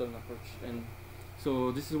the top-down approach. And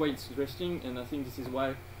so this is why it's interesting, and I think this is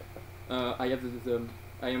why I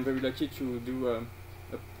am very lucky to do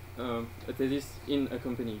a thesis in a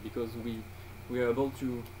company, because we are able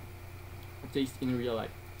to taste in real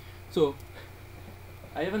life. So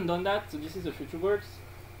I haven't done that, so this is the future works.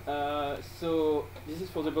 So this is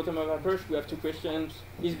for the bottom-up approach. We have two questions.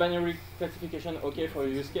 Is binary classification okay for a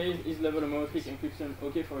use case? Is level homomorphic encryption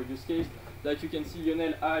okay for a use case? Like you can see,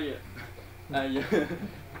 Lionel,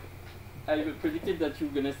 I predicted that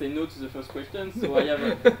you're gonna say no to the first question, so I have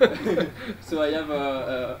a so I have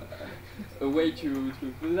a way to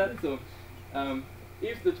do that. So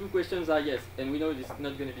if the two questions are yes, and we know it's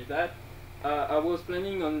not gonna be bad, I was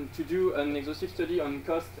planning on to do an exhaustive study on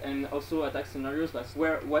cost and also attack scenarios, like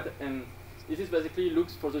and this is basically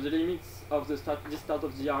looks for the limits of this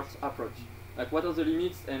state-of-the-art approach. Like what are the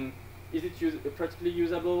limits and is it practically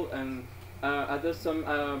usable, and are there some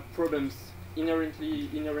problems inherent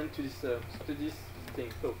to this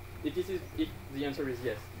thing? So if the answer is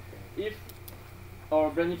yes, if our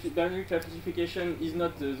binary classification is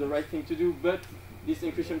not the right thing to do, but this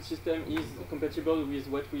encryption system is compatible with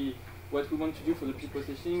what we want to do for the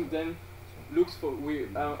pre-processing, then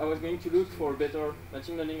I was going to look for better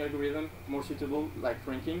machine learning algorithm, more suitable like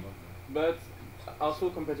ranking, but also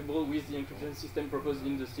compatible with the encryption system proposed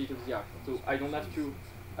in the state of the art. So I don't have to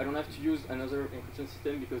use another encryption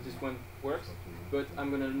system because this one works, but I'm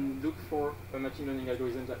going to look for a machine learning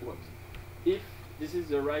algorithm that works. If this is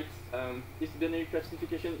the right, this binary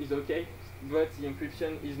classification is okay, but the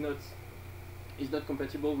encryption is not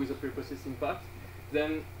compatible with the pre-processing part,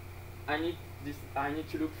 then I need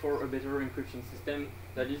to look for a better encryption system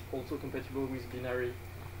that is also compatible with binary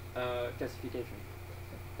classification.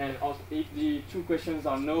 And also, if the two questions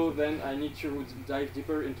are no, then I need to dive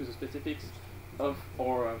deeper into the specifics of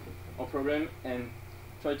our problem and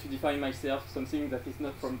try to define myself something that is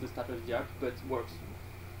not from the state of the art but works.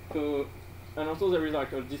 So, and also there is like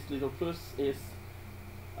this little plus is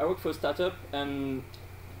I work for a startup, and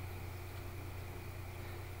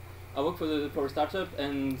for a startup,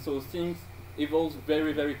 and so things evolve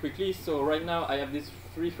very, very quickly. So right now I have these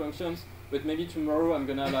 3 functions, but maybe tomorrow I'm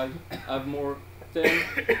gonna like have more 10,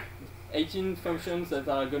 18 functions that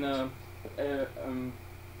are gonna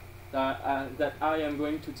that I am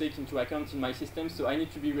going to take into account in my system. So I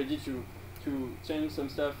need to be ready to change some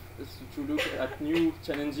stuff, to look at new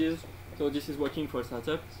challenges. So this is working for a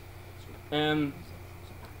startup.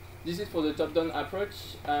 This is for the top-down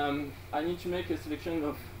approach. I need to make a selection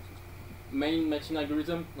of main matching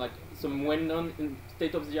algorithm, like some well-known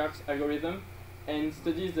state-of-the-art algorithm, and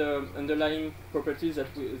study the underlying properties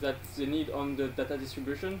that they need on the data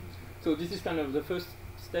distribution. So this is kind of the first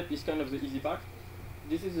step, is kind of the easy part.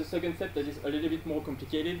 This is the second step that is a little bit more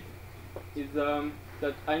complicated, is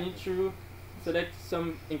that I need to select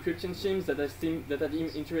some encryption schemes that I'm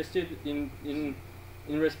interested in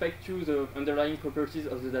respect to the underlying properties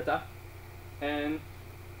of the data, and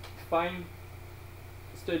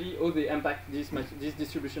study how they impact this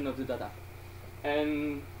distribution of the data.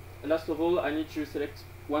 And last of all, I need to select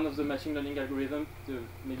one of the machine learning algorithms,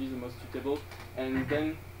 maybe the most suitable, and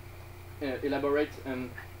then elaborate a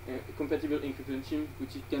compatible encryption scheme,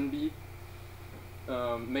 which it can be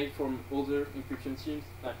made from other encryption schemes.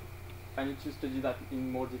 I need to study that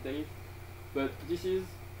in more detail, but this is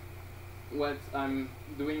what I'm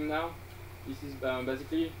doing now. This is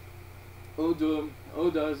basically how do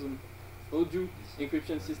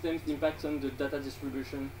encryption systems impact on the data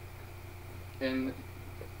distribution, and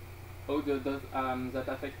how does that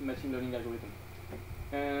affect machine learning algorithm.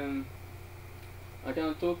 And I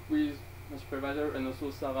can talk with my supervisor and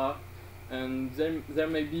also Sarah, and there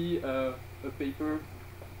may be a paper,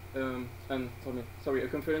 a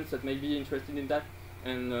conference that may be interested in that,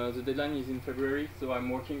 and the deadline is in February, so I'm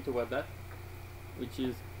working toward that, which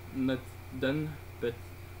is not done, but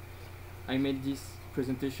I made this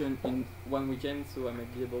presentation in 1 weekend, so I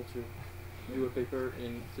might be able to do a paper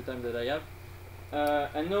in the time that I have.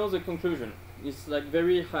 And now the conclusion. It's like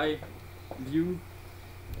very high view,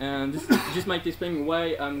 and this just might explain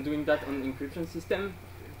why I'm doing that on encryption system.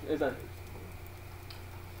 Is that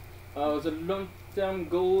the long-term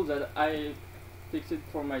goal that I fixed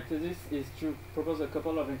for my thesis is to propose a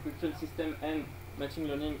couple of encryption system and machine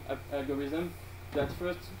learning algorithm that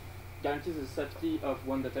first guarantees the safety of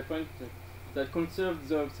one data point, that conserves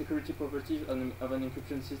the security properties of an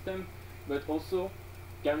encryption system, but also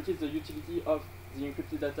guarantees the utility of the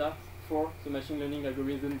encrypted data for the machine learning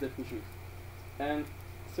algorithm that we choose. And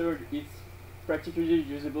third, it's practically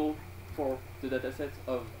usable for the datasets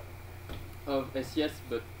of SES,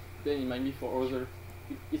 but then it might be for other.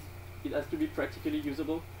 It has to be practically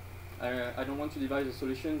usable. I don't want to devise a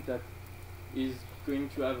solution that is going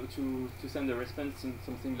to have to send a response in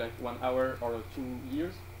something like 1 hour or 2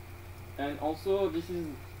 years. And also, this is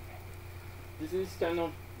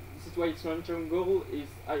why its long-term goal is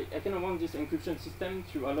I kind of want this encryption system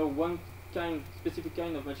to allow one specific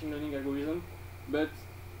kind of machine learning algorithm, but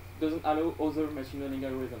doesn't allow other machine learning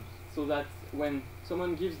algorithms. So that when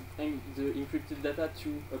someone gives the encrypted data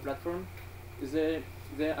to a platform, they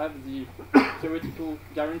have the theoretical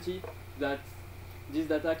guarantee that this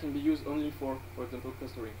data can be used only for example,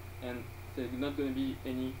 clustering, and there's not going to be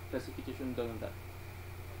any classification done on that.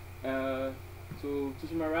 So to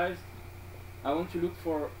summarize, I want to look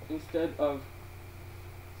for, instead of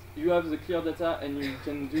you have the clear data and you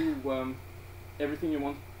can do everything you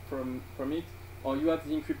want from it, or you have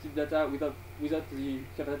the encrypted data without the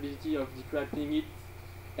capability of decrypting it,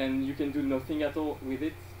 and you can do nothing at all with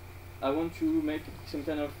it. I want to make some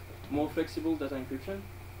kind of more flexible data encryption.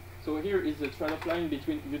 So here is the trade-off line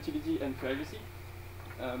between utility and privacy.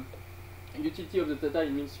 Utility of the data,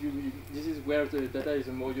 it means this is where the data is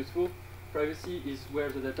the more useful. Privacy is where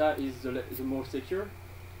the data is the more secure.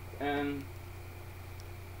 And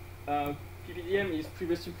PPDM is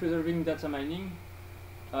privacy preserving data mining,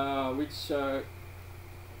 which there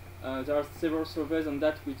are several surveys on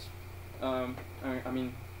that, which I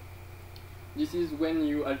mean, this is when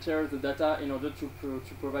you alter the data in order to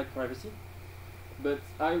provide privacy. But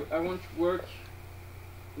I want to work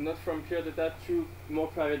not from clear data to more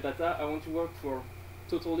private data. I want to work for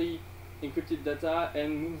totally encrypted data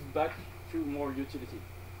and move back to more utility.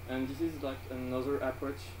 And this is like another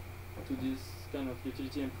approach to this kind of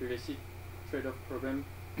utility and privacy trade-off problem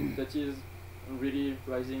that is really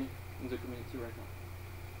rising in the community right now.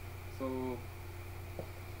 So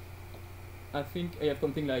I think I have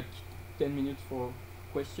something like 10 minutes for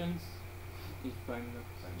questions, if I'm not.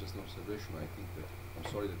 And just an observation, I think that, I'm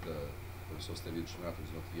sorry that Professor Stevic-Schnatter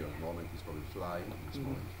is not here at the moment, he's probably flying at this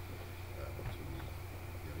moment to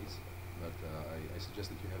Liris, but I suggest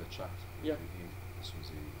that you have a chat with him as soon as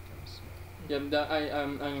he comes. Yeah,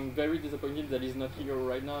 I'm very disappointed that he's not here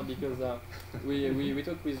right now, because we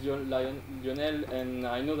talked with Lionel, and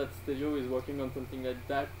I know that Stevio is working on something like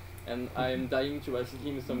that, and I'm dying to ask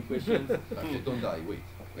him some questions. Don't die, wait.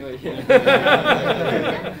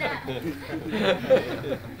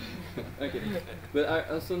 Okay, but I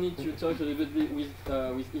also need to talk a little bit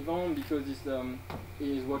with Yvan, because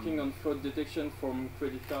he is working on fraud detection from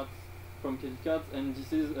credit cards, and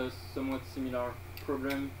this is a somewhat similar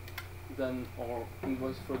problem than our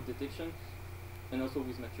invoice fraud detection, and also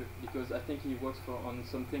with Mathieu, because I think he works on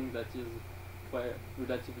something that is quite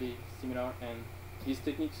relatively similar, and his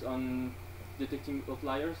techniques on detecting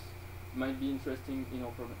outliers might be interesting in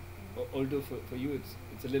our problem. Although for you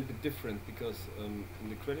it's a little bit different, because in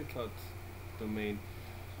the credit card domain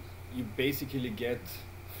you basically get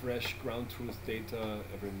fresh ground truth data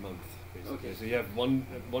every month, basically. Okay. So you have one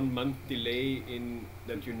month delay in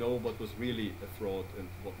that you know what was really a fraud and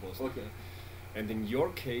what wasn't. Okay. And in your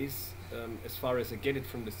case, as far as I get it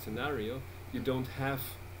from the scenario, you don't have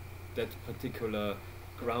that particular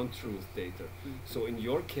ground truth data. So in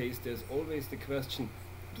your case, there's always the question,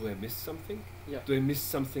 do I miss something? Yeah. Do I miss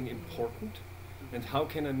something important? And how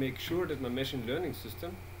can I make sure that my machine learning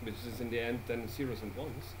system, which is in the end then zeros and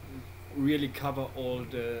ones, really cover all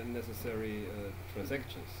the necessary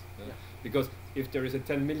transactions? Yeah. Because if there is a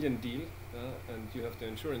 10 million deal and you have the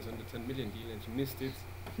insurance on the 10 million deal and you missed it,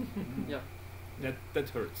 that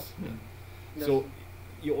hurts. Yeah. So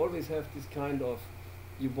you always have this kind of,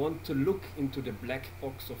 you want to look into the black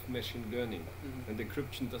box of machine learning, and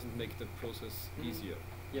encryption doesn't make that process easier.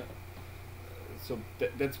 Yeah. So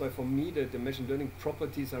that's why for me the machine learning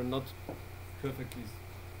properties are not perfectly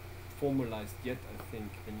formalized yet, I think,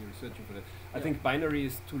 when you're searching for that. I think binary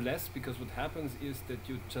is too less, because what happens is that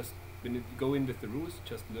you just, when you go in with the rules,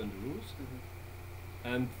 just learn the rules,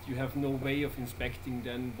 and you have no way of inspecting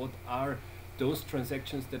then what are those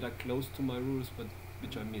transactions that are close to my rules but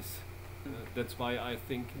which I miss. That's why I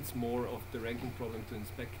think it's more of the ranking problem to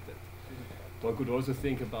inspect that. One could also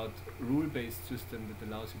think about rule-based system that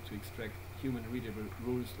allows you to extract human-readable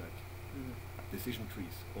rules like decision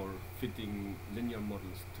trees or fitting linear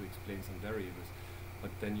models to explain some variables.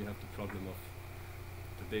 But then you have the problem of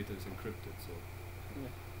the data is encrypted. So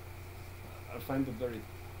I find it very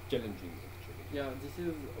challenging, actually. Yeah, this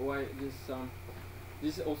is why this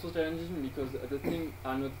is also challenging, because the things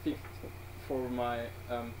are not fixed for my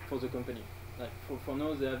for the company. Like for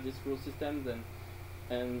now, they have these rule systems,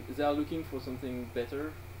 and they are looking for something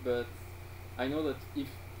better. But I know that if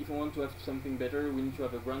we want to have something better, we need to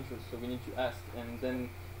have a ground truth. So we need to ask, and then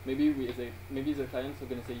maybe the clients are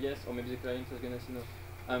going to say yes, or maybe the clients are going to say no.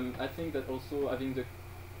 I think that also having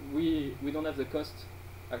we don't have the cost.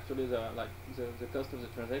 Actually, the cost of the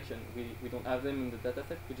transaction, we don't have them in the data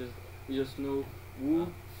set. We just know who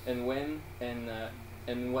and when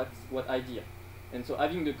and what idea. And so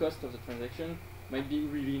having the cost of the transaction might be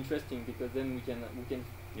really interesting, because then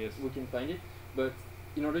we can find it. But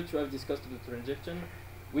in order to have this cost of the transaction,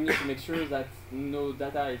 we need to make sure that no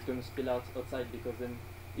data is going to spill out outside, because then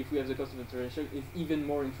if we have the cost of the transaction, it's even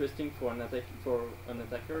more interesting for an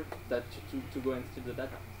attacker that to go and steal the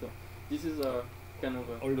data. So this is a kind of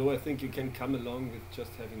a. Although I think you can come along with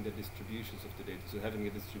just having the distributions of the data. So having a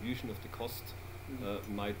distribution of the cost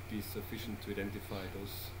might be sufficient to identify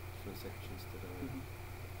those transactions that are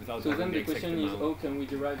without. So then the exact question is, amount. how can we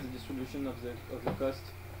derive the distribution of the cost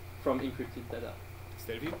from encrypted data?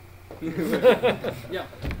 Stealthy? Yeah.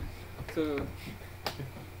 So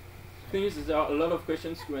thing is, there are a lot of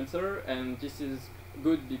questions to answer, and this is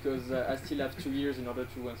good because I still have 2 years in order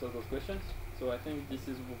to answer those questions. So I think this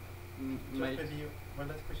is my. Just maybe one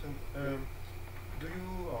last question. Do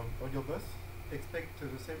you or your boss expect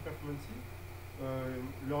the same performance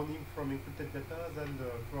learning from encrypted data than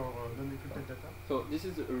for non-encrypted data? So this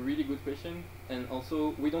is a really good question, and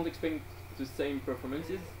also we don't expect the same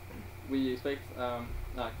performances. We expect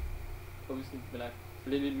like obviously like a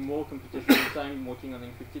little bit more computational time working on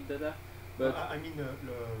encrypted data, but I mean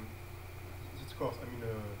this course. I mean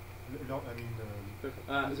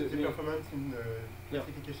the performance in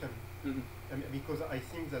classification. I mean, because I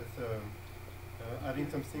think that having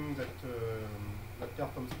something that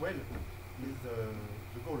performs well is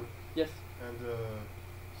the goal. Yes. And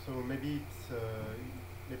so maybe it's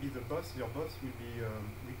maybe your boss will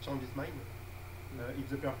change his mind if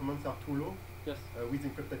the performance are too low. Yes. With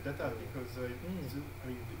encrypted data, because I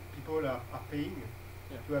mean people are paying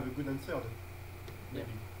to have a good answer. Maybe.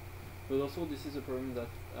 Yeah. But also this is a problem that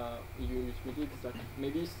you explained, is that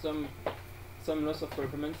maybe some loss of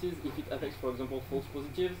performances, if it affects, for example, false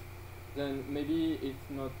positives, then maybe it's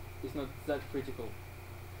not that critical.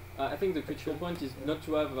 I think the critical point is not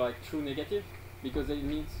to have like true negative, because it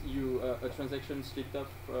means you a transaction slipped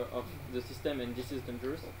off of the system, and this is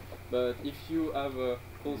dangerous. But if you have a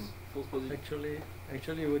false positive,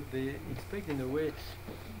 actually, what they expect in a way,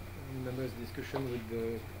 I remember the discussion with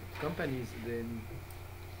the companies. Then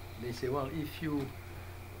they say, well,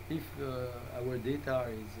 if our data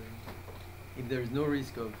is if there is no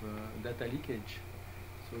risk of data leakage,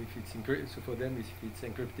 so if it's so for them if it's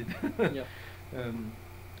encrypted,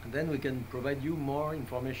 then we can provide you more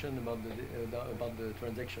information about the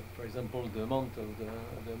transaction. For example, the amount of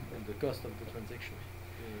the cost of the transaction.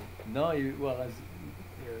 Now,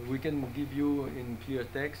 we can give you in clear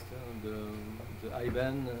text the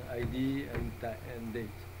IBAN, ID, and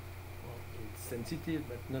date. Well, it's sensitive,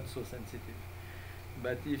 but not so sensitive.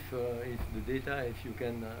 But if the data, if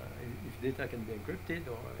data can be encrypted,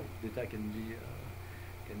 or if data can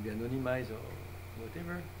be anonymized or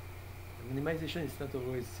whatever, anonymization is not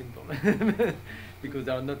always simple because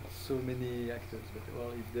there are not so many actors. But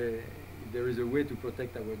well, if there is a way to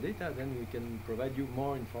protect our data, then we can provide you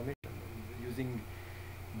more information using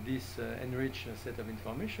this enriched set of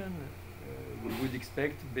information. We would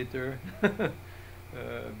expect better,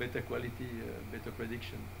 better quality, better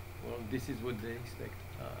prediction. Well, this is what they expect.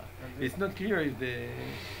 It's not clear if they.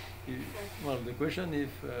 Well, the question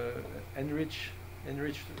if enrich,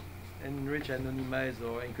 anonymized,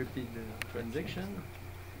 or encrypted transaction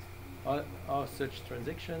are such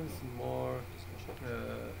transactions more?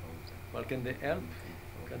 Well, can they help?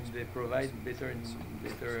 Can they provide better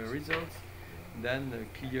results than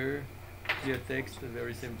clear text,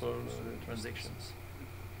 very simple transactions?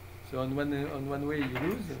 So on one way you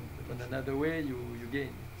lose, but on another way you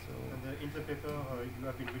gain. So in the paper you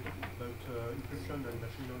have been reading about encryption and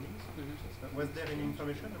machine learning. Was there any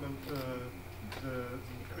information about the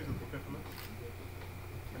decrease of the performance?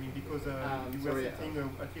 I mean, because you were citing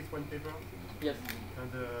at least one paper. Yes.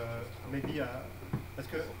 And maybe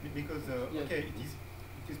because okay,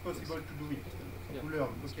 it is possible to do it, to learn,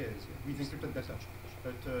 okay, with encrypted data.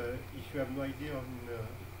 But if you have no idea on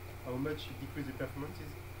how much it decreases the performances,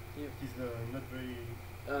 it is not very.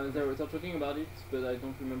 They're talking about it, but I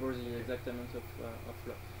don't remember the exact amount of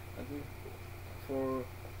loss. I think for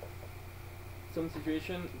some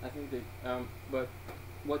situation, I think they. But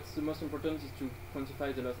what's the most important is to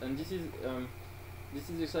quantify the loss, and this is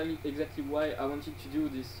exactly why I wanted to do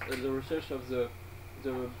this the research of the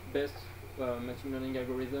best machine learning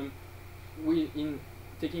algorithm. In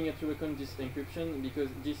taking into account this encryption, because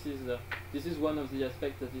this is one of the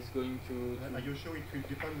aspects that is going to. Are you sure it will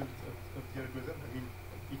depend of the algorithm? I mean,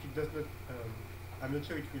 if it does not, I'm not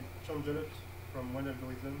sure it will change a lot from one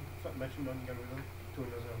algorithm, machine learning algorithm, to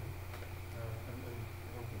another.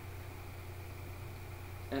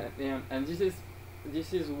 And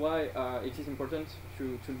this is why it is important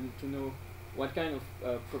to know what kind of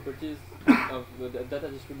properties of the data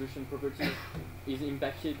distribution properties is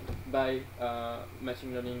impacted by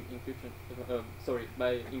machine learning encryption.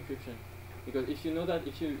 By encryption, because if you know that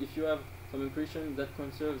if you have some encryption that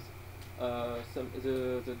conserves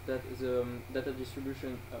data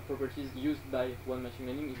distribution properties used by one machine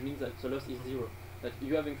learning, it means that the loss is zero. That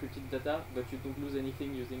you have encrypted data, but you don't lose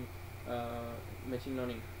anything using machine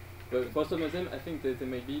learning. But for some of them, I think that there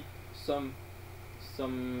may be some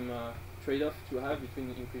trade-off to have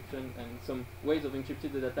between encryption and some ways of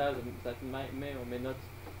encrypting the data that may or may not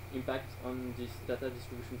impact on these data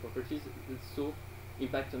distribution properties, so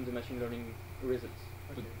impact on the machine learning results.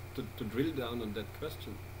 Okay. To drill down on that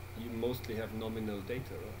question, you mostly have nominal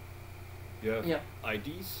data, right? You have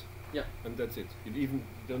IDs, and that's it. You even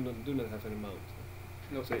do not have an amount.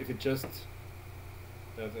 No. So if it just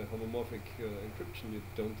have a homomorphic encryption, you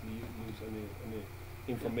don't lose any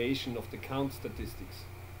information of the count statistics.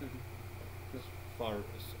 As far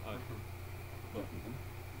as I know.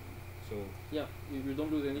 So you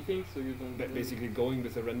don't lose anything, so you don't. Basically, going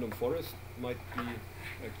with a random forest might be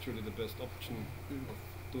actually the best option of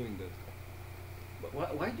doing that. But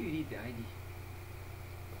why do you need the ID?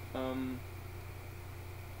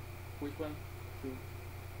 Which one?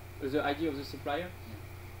 The ID of the supplier?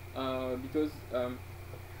 Because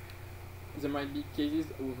there might be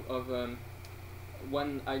cases of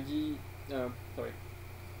one ID. Sorry.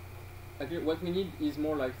 Okay, what we need is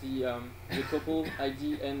more like the couple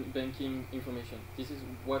ID and banking information. This is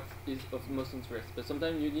what is of most interest. But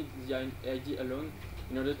sometimes you need the ID alone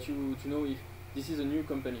in order to know if this is a new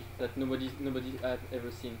company that nobody has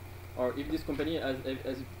ever seen, or if this company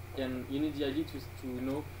and you need the ID to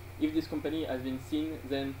know if this company has been seen.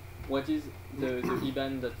 Then what is the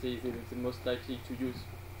IBAN that they the most likely to use,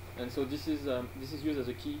 and so this is used as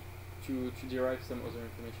a key to derive some other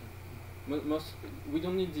information. We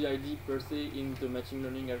don't need the ID per se in the machine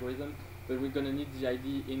learning algorithm, but we're gonna need the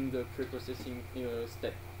ID in the pre-processing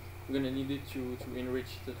step. We're gonna need it to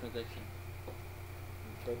enrich the transaction.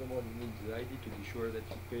 And furthermore, you need the ID to be sure that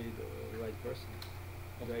you pay the right person.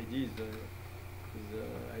 The ID is the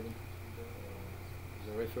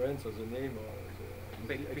reference or the name or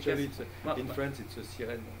actually in France it's a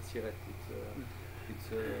siret. It's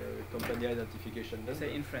a company identification number.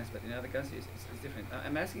 Say in France, but in other countries it's different.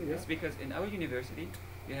 I'm asking this because in our university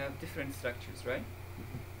we have different structures, right?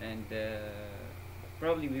 And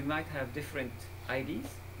probably we might have different IDs.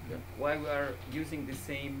 Why we are using the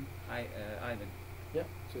same IBAN? Yeah.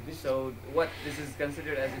 So what this is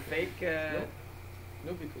considered as a fake?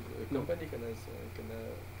 No, because a company can have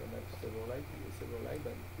several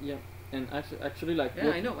IBAN. Yeah, and actually like.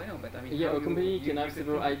 Yeah, I know, but I mean. Yeah, a company can have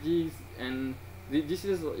several IDs, and this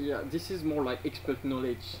is more like expert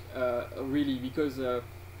knowledge, really, because there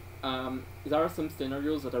are some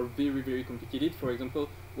scenarios that are very, very complicated. For example,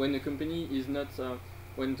 when a company is not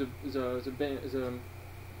when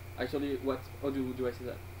actually how do I say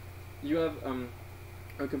that? You have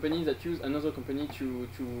a company that use another company to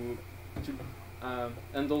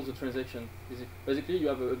handle the transaction. Basically, you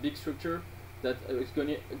have a big structure that is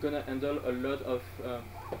gonna handle a lot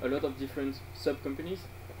of different sub companies,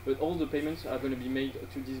 but all the payments are going to be made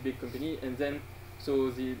to this big company, and then so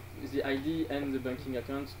the ID and the banking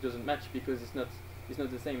account doesn't match because it's not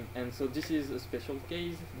the same. And so this is a special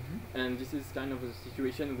case, and this is kind of a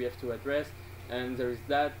situation we have to address. And there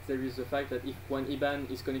is the fact that if one IBAN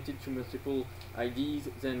is connected to multiple IDs,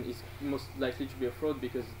 then it's most likely to be a fraud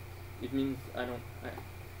because it means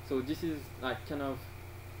so this is like kind of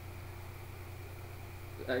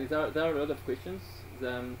there are a lot of questions,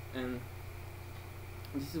 and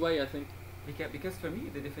this is why I think because for me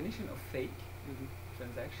the definition of fake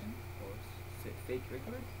transaction or fake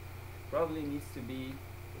record probably needs to be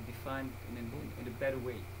defined in a better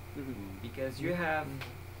way, because you have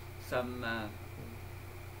some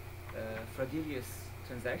fraudulous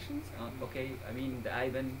transactions. Okay, I mean the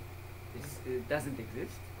IBAN doesn't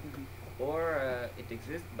exist, or it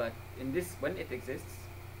exists, but when it exists,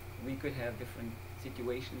 we could have different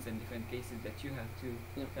situations and different cases that you have to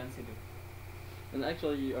consider. And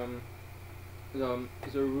actually, the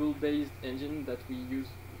rule-based engine that we use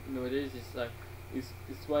nowadays is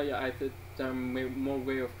why I thought there are more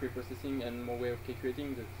way of pre-processing and more way of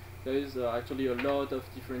calculating. There is actually a lot of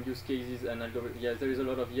different use cases and algorithms. Yes, there is a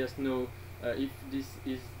lot of yes, no. If this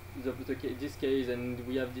is this case and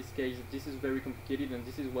we have this case, this is very complicated, and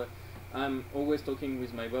this is what I'm always talking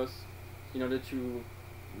with my boss in order to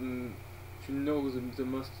know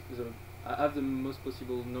have the most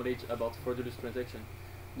possible knowledge about fraudulent transaction.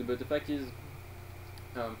 But the fact is,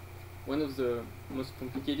 one of the most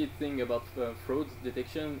complicated thing about fraud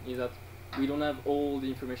detection is that we don't have all the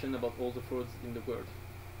information about all the frauds in the world.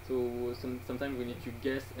 So sometimes we need to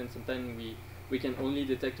guess, and sometimes we can only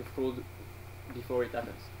detect a fraud before it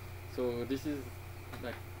happens. So this is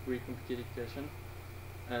like very complicated question.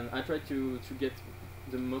 and I try to get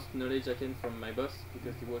the most knowledge I can from my boss,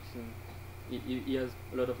 because he works in, he has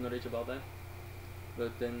a lot of knowledge about that.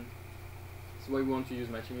 But then that's why we want to use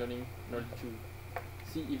machine learning in order to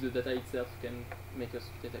see if the data itself can make us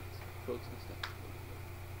detect frauds and stuff.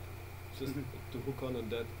 Just to hook on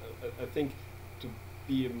that, I think to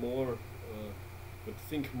be more, but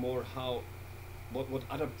think more how, what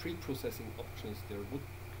other pre-processing options there would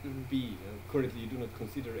be. Currently, you do not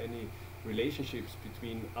consider any relationships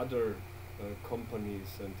between other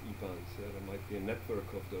companies and IBANs. There might be a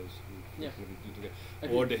network of those who do together,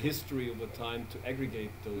 or the history over time to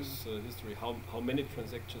aggregate those history. How many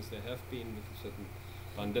transactions there have been with a certain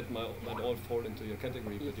fund. That might all fall into your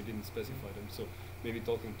category, but you didn't specify them. So maybe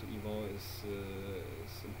talking to Yvan is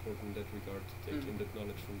important in that regard, to take in that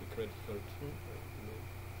knowledge from the credit card.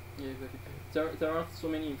 Yeah, exactly. There are so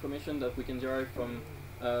many information that we can derive from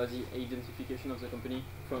the identification of the company,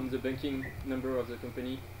 from the banking number of the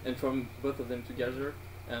company, and from both of them together.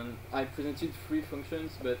 And I presented 3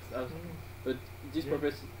 functions, but this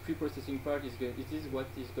pre-processing part it is what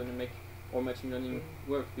is going to make our machine learning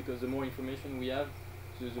work, because the more information we have,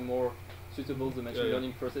 the more suitable the machine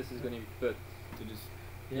learning process is going to be. But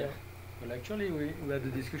well, actually, we had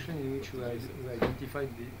a discussion in which we identified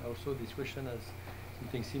also this question as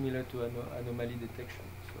something similar to anomaly detection.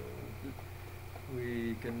 So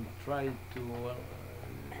we can try to,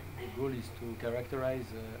 the goal is to characterize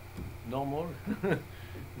normal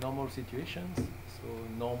normal situations, so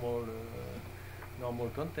normal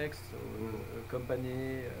context, so a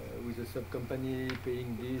company with a sub-company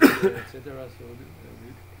paying this, etc. So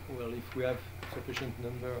well, if we have sufficient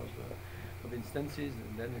number of instances,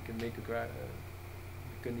 then we can make we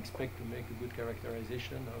can expect to make a good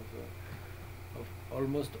characterization of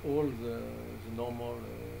almost all the normal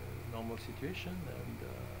situation, and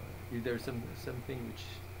if there's something which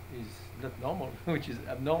is not normal, which is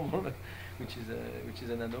abnormal, which is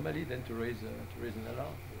an anomaly, then to raise an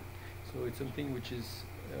alarm. So it's something which is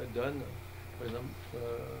done, for example,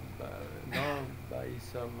 now by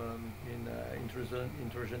some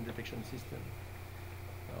intrusion detection system,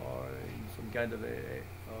 or in some kind of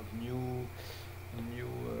new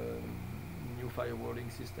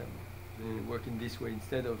firewalling system. They work in this way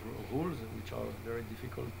instead of rules, which are very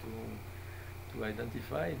difficult to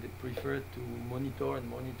identify. They prefer to monitor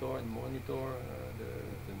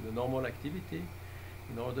the normal activity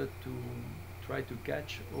in order to try to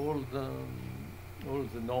catch all the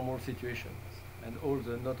normal situations, and all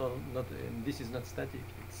the and this is not static.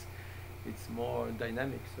 It's more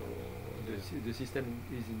dynamic. So the system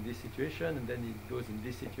is in this situation, and then it goes in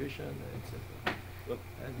this situation, etc.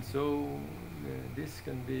 And so this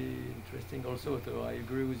can be interesting also. So I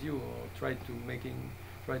agree with you. Or trying to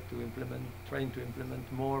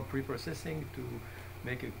implement more pre-processing to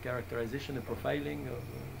make a characterization, a profiling of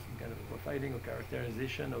some kind of profiling or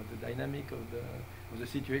characterization of the dynamic of the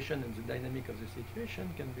situation, and the dynamic of the situation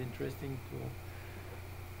can be interesting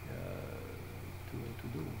to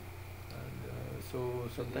do. And so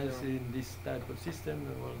sometimes in this type of system,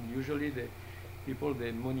 well, usually people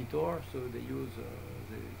monitor, so they use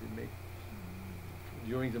they make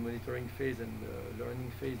during the monitoring phase and the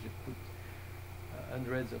learning phase, they put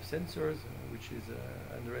hundreds of sensors, which is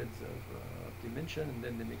hundreds of dimension, and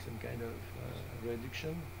then they make some kind of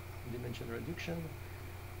dimension reduction,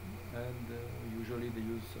 and usually they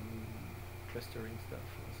use some clustering stuff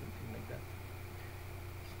or something like that.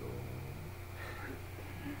 So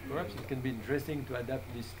perhaps it can be interesting to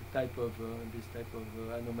adapt this type of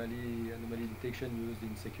anomaly detection used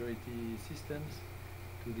in security systems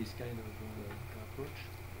to this kind of approach.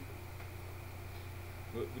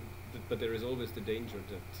 But there is always the danger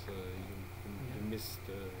that you miss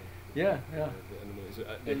the anomaly. So,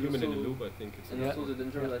 the human in the loop, I think. And also the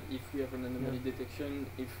danger that if we have an anomaly detection,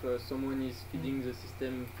 if someone is feeding the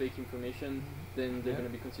system fake information, then they're going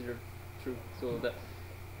to be considered true. So that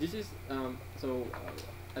this is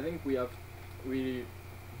I think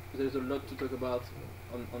there's a lot to talk about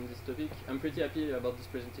on this topic. I'm pretty happy about this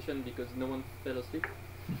presentation because no one fell asleep.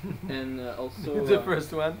 And also the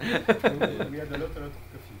first one. We had a lot of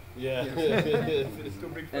coffee. Yeah. It's too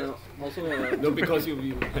big and for also no, because you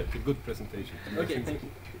had a good presentation. Okay, thank you.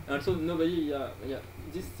 And also nobody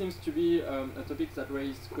this seems to be a topic that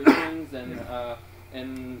raised questions,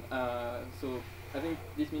 and so I think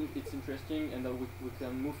this means it's interesting, and that we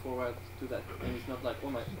can move forward to that, and it's not like, oh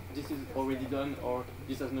my, this is already done, or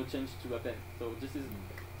this has no change to happen. So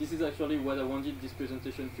this is actually what I wanted this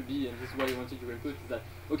presentation to be, and this is what I wanted to recruit, is that,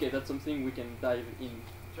 okay, that's something we can dive in.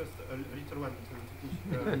 Just a little one to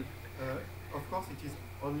finish. Of course, it is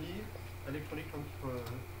only electronic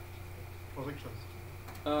transactions.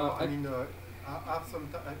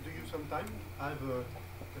 do you sometimes have a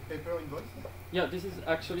paper invoice? Yeah, this is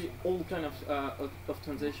actually all kind of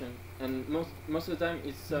transaction, and most of the time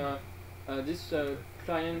it's this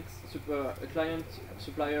client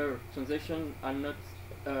supplier transaction are not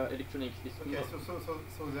electronic. It's okay,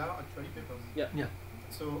 so they are actually papers. Yeah. Yeah.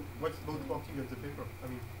 So what's about working on the paper?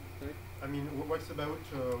 I mean, what's about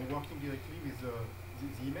working directly with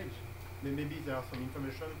the image? Maybe there are some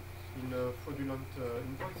information in fraudulent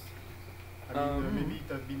invoice. I mean, maybe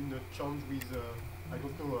it has been changed with I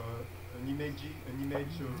don't know an image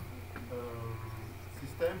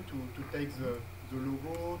system to take the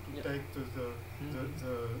logo, to take the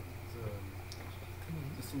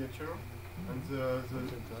signature and the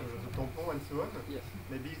tampon and so on. Yes.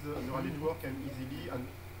 Maybe the neural network can easily, and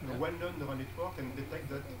a well-known neural network can detect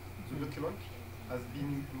that the document has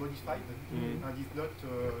been modified and is not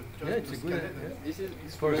just it's a good scanned. This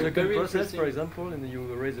is For a second very process, for example, and you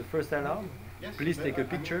raise the first alarm. Yes, Please take a I mean,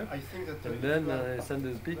 picture, I think that and then send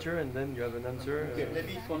the picture, and then you have an answer. okay,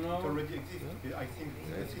 maybe for now, it already exists. I think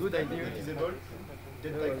it's a good idea. It is able to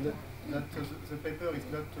detect that the paper is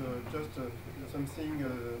not just something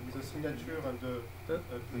with a signature and a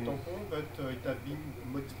tampon, but it has been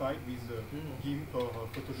modified with GIMP or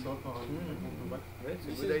Photoshop or I don't know what. It's a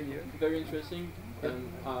this good is idea. very interesting, and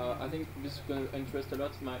I think this is going to interest a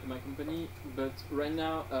lot my company. But right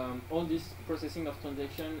now, all this processing of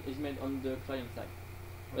transaction is made on the client side.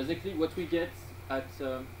 Basically, what we get at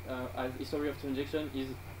as history of transaction is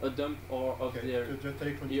a dump or of their just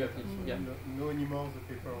electronic. Yeah. No anymore the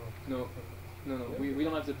paper. No. We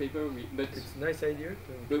don't have the paper. But It's a nice idea.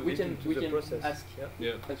 But we can process. ask.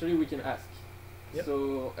 Yeah. Actually, we can ask. Yep.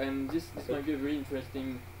 So, and this might be a very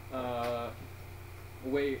interesting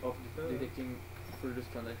way of detecting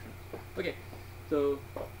fraudulent transactions. Okay, so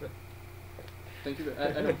thank you.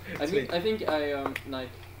 I think I like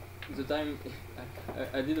the time.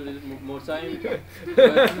 I did a little more time, but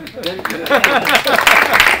then.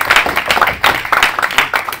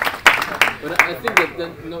 But I think that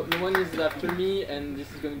then no one is after me, and this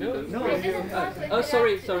is going to be the. No, oh,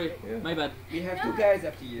 sorry, my bad. we have two guys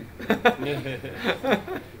after you.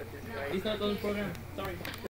 It's not on program. Sorry.